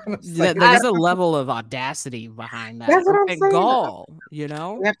 There's a level of audacity behind that. That's what I'm saying. Gall, We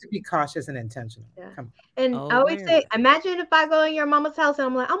have to be cautious and intentional. Yeah. Come on. And I always say, imagine if I go in your mama's house and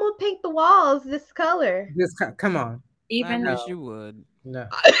I'm like, I'm going to paint the walls this color. Come on. Even I wish you would. No.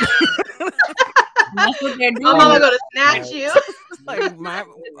 That's what they're doing. My mama gonna snatch you. Like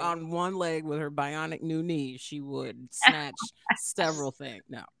on one leg with her bionic new knee, she would snatch several things.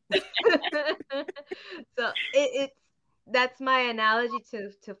 No. So that's my analogy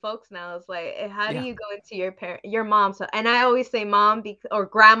to folks now. It's like, how do you go into your mom? So, and I always say mom or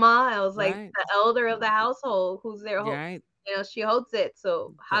grandma. I was like the elder of the household, who's there. Right. She holds it.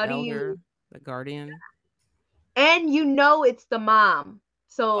 So how do you, the guardian, and it's the mom.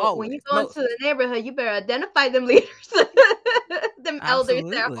 So when you go into the neighborhood, you better identify them leaders, them elders.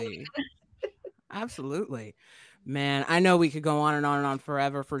 Absolutely. Man, I know we could go on and on and on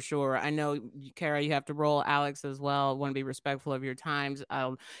forever for sure. I know, Cara, you have to roll. Alex as well. Want to be respectful of your times.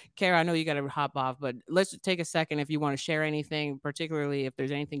 Cara, I know you got to hop off, but let's take a second if you want to share anything, particularly if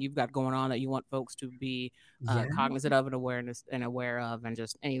there's anything you've got going on that you want folks to be cognizant of and aware of, and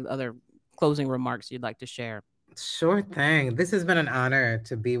just any other closing remarks you'd like to share. Sure thing. This has been an honor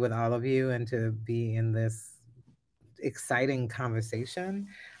to be with all of you and to be in this exciting conversation.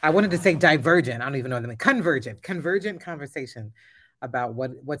 I wanted to say divergent. I don't even know what I mean. Convergent conversation about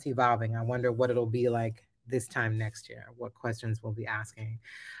what's evolving. I wonder what it'll be like this time next year, what questions we'll be asking.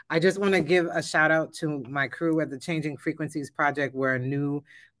 I just want to give a shout out to my crew at the Changing Frequencies Project. We're a new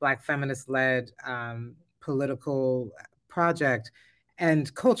Black feminist-led political project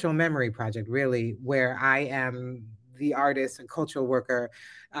and cultural memory project, really, where I am the artist and cultural worker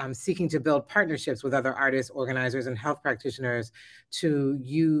seeking to build partnerships with other artists, organizers, and health practitioners to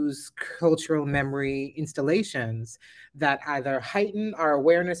use cultural memory installations that either heighten our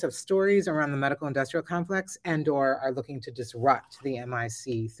awareness of stories around the medical industrial complex and or are looking to disrupt the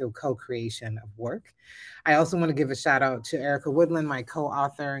MIC through co-creation of work. I also want to give a shout out to Erica Woodland, my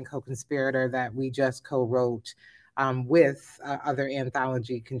co-author and co-conspirator, that we just co-wrote with other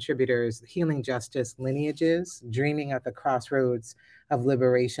anthology contributors, Healing Justice Lineages, Dreaming at the Crossroads of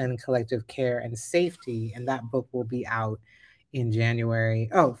Liberation, Collective Care, and Safety. And that book will be out in February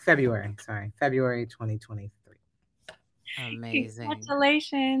 2023. Amazing.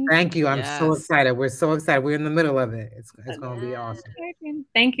 Congratulations. Thank you. I'm so Yes. excited. We're so excited. We're in the middle of it. It's going to be awesome.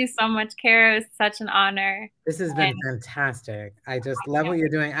 Thank you so much, Cara. It's such an honor. This has been fantastic. I just love what you're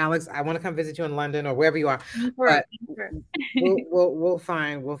doing, Alex. I want to come visit you in London or wherever you are. But we'll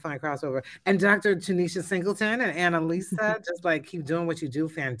find crossover. And Dr. Tanisha Singleton and Annalisa, just like keep doing what you do.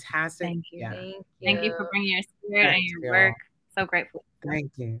 Fantastic. Thank you. Yeah. Thank you for bringing your spirit and your work. So grateful.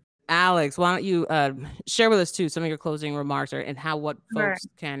 Thank you. Alex, why don't you share with us too some of your closing remarks and how what folks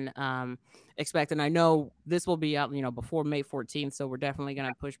can expect. And I know this will be out, before May 14th, so we're definitely going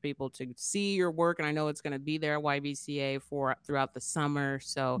to push people to see your work. And I know it's going to be there at YBCA throughout the summer.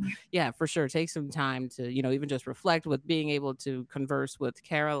 So yeah, for sure, take some time to even just reflect with being able to converse with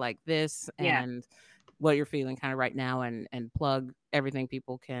Cara like this and what you're feeling kind of right now, and plug everything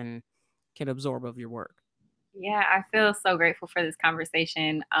people can absorb of your work. Yeah, I feel so grateful for this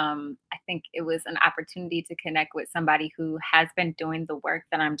conversation. I think it was an opportunity to connect with somebody who has been doing the work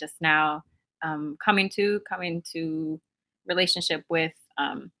that I'm just now coming to relationship with.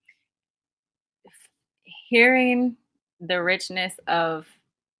 Hearing the richness of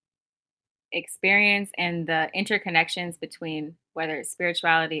experience and the interconnections between whether it's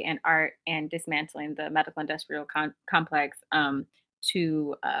spirituality and art and dismantling the medical industrial complex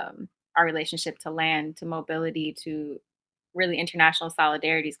to our relationship to land, to mobility, to really international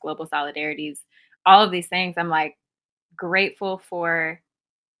solidarities, global solidarities, all of these things. I'm like grateful for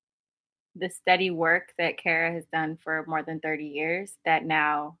the steady work that Cara has done for more than 30 years that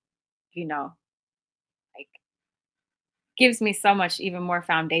now, like gives me so much even more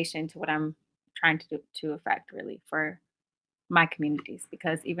foundation to what I'm trying to do to affect really for my communities.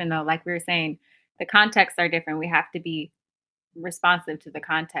 Because even though, like we were saying, the contexts are different, we have to be responsive to the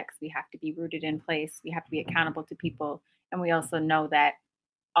context. We have to be rooted in place. We have to be accountable to people. And we also know that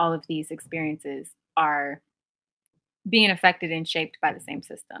all of these experiences are being affected and shaped by the same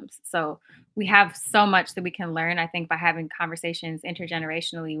systems. So we have so much that we can learn, I think, by having conversations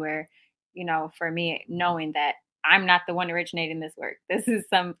intergenerationally where, for me, knowing that I'm not the one originating this work. This is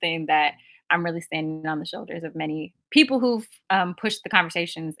something that I'm really standing on the shoulders of many people who've pushed the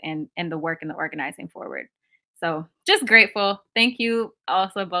conversations and the work and the organizing forward. So just grateful. Thank you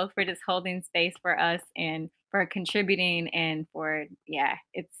also both for just holding space for us and for contributing and for,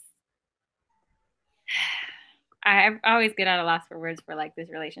 I always get at a loss for words for like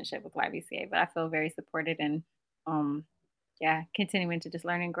this relationship with YBCA, but I feel very supported and continuing to just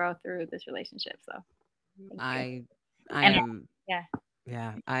learn and grow through this relationship. So I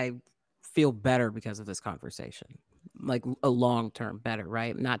feel better because of this conversation, like a long-term better,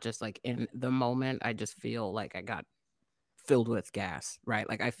 right? Not just like in the moment. I just feel like I got filled with gas, right?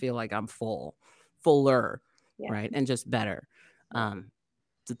 Like I feel like I'm fuller, right? And just better.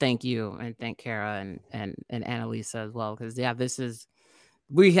 So thank you, and thank Cara and Annalisa as well, because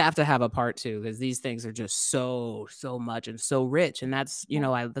we have to have a part 2 because these things are just so much and so rich, and that's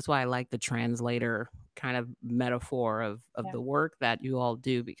that's why I like the translator kind of metaphor of the work that you all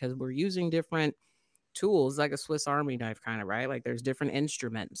do, because we're using different tools like a Swiss Army knife kind of, right? Like there's different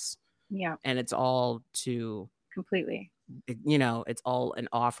instruments, and it's all to completely, it's all an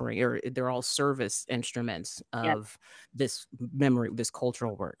offering, or they're all service instruments of this memory, this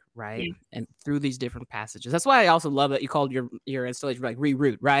cultural work, right? And through these different passages. That's why I also love that you called your installation like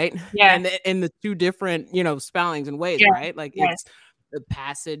reroute, right? And in the 2 different spellings and ways, right? Like it's the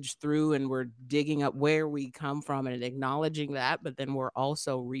passage through, and we're digging up where we come from and acknowledging that, but then we're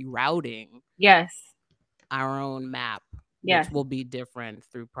also rerouting our own map Yes. which will be different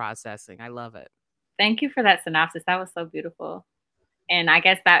through processing. I love it. Thank you for that synopsis. That was so beautiful. And I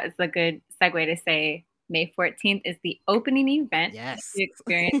guess that is a good segue to say May 14th is the opening event of Yes. the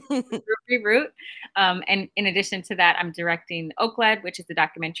experience Free Route. And in addition to that, I'm directing Oaklead, which is a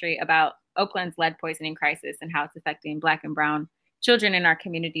documentary about Oakland's lead poisoning crisis and how it's affecting Black and Brown children in our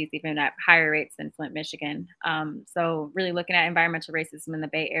communities, even at higher rates than Flint, Michigan. So really looking at environmental racism in the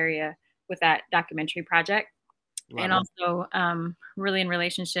Bay Area with that documentary project. Love and it. also really in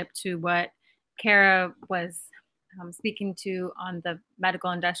relationship to what Cara was speaking to on the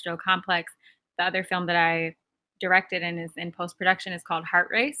medical industrial complex. The other film that I directed and is in post-production is called Heart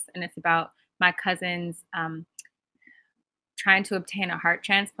Race, and it's about my cousin's trying to obtain a heart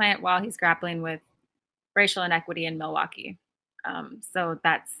transplant while he's grappling with racial inequity in Milwaukee. So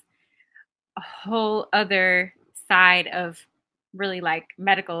that's a whole other side of really like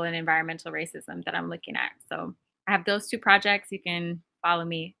medical and environmental racism that I'm looking at. So I have those two projects. You can follow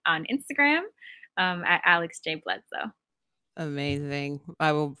me on Instagram at Alex J. Bledsoe. Amazing.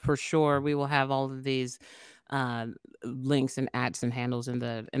 I will for sure. We will have all of these links and ads and handles in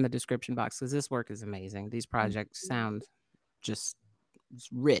the description box because this work is amazing. These projects sound just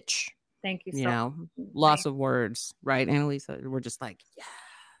rich. Thank you. You know, lots of words, right? Annalisa, we're just like,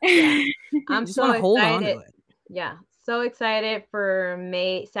 yeah. I'm just so want to hold on excited. to it. Yeah, so excited for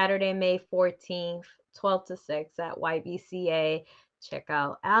Saturday, May 14th, 12 to 6 at YBCA. Check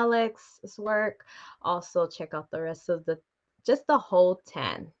out Alex's work. Also check out the rest of the whole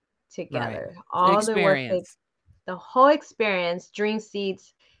 10 together. Right. All Experience. the whole experience, Dream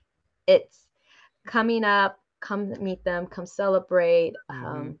Seats. It's coming up. Come meet them. Come celebrate.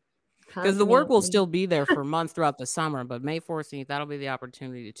 Because the work will still be there for months throughout the summer, but May 14th, that'll be the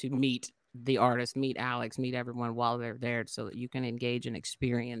opportunity to meet the artist, meet Alex, meet everyone while they're there so that you can engage and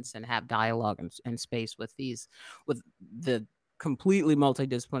experience and have dialogue and space with the completely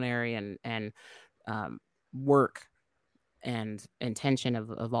multidisciplinary and work and intention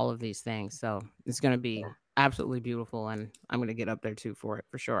of all of these things. So it's going to be absolutely beautiful, and I'm going to get up there too for it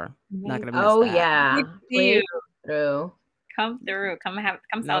for sure. Not going to miss that. Yeah. Please come through. Come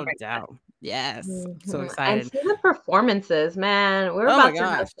no celebrate. Doubt. Yes. So And excited. see the performances, man. We're about to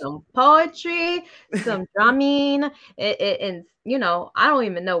have some poetry, some drumming, and you know, I don't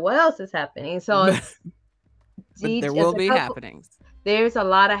even know what else is happening. So but there will be happenings. There's a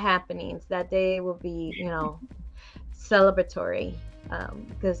lot of happenings. That day will be, you know, celebratory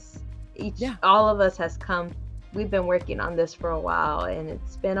because all of us has come. We've been working on this for a while, and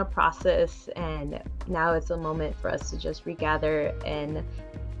it's been a process, and now it's a moment for us to just regather and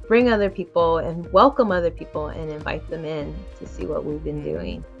bring other people and welcome other people and invite them in to see what we've been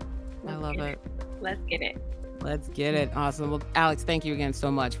doing. I love it. Let's get it. Let's get it. Awesome. Well, Alex, thank you again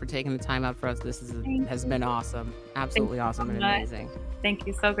so much for taking the time out for us. This has been awesome. Absolutely awesome and amazing. Thank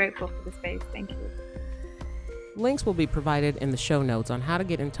you. So grateful for the space. Thank you. Links will be provided in the show notes on how to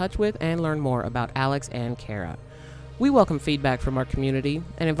get in touch with and learn more about Alex and Cara. We welcome feedback from our community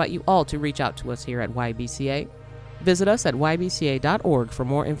and invite you all to reach out to us here at YBCA. Visit us at ybca.org for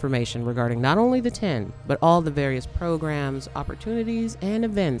more information regarding not only the 10, but all the various programs, opportunities, and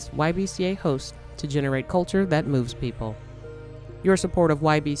events YBCA hosts to generate culture that moves people. Your support of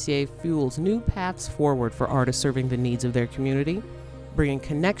YBCA fuels new paths forward for artists serving the needs of their community, bringing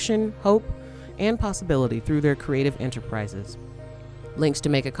connection, hope, and possibility through their creative enterprises. Links to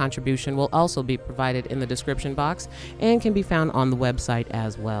make a contribution will also be provided in the description box and can be found on the website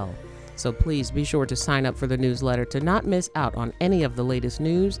as well. So please be sure to sign up for the newsletter to not miss out on any of the latest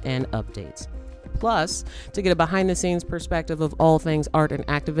news and updates. Plus, to get a behind-the-scenes perspective of all things art and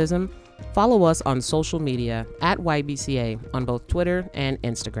activism, follow us on social media at YBCA on both Twitter and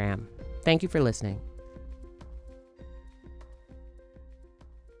Instagram. Thank you for listening.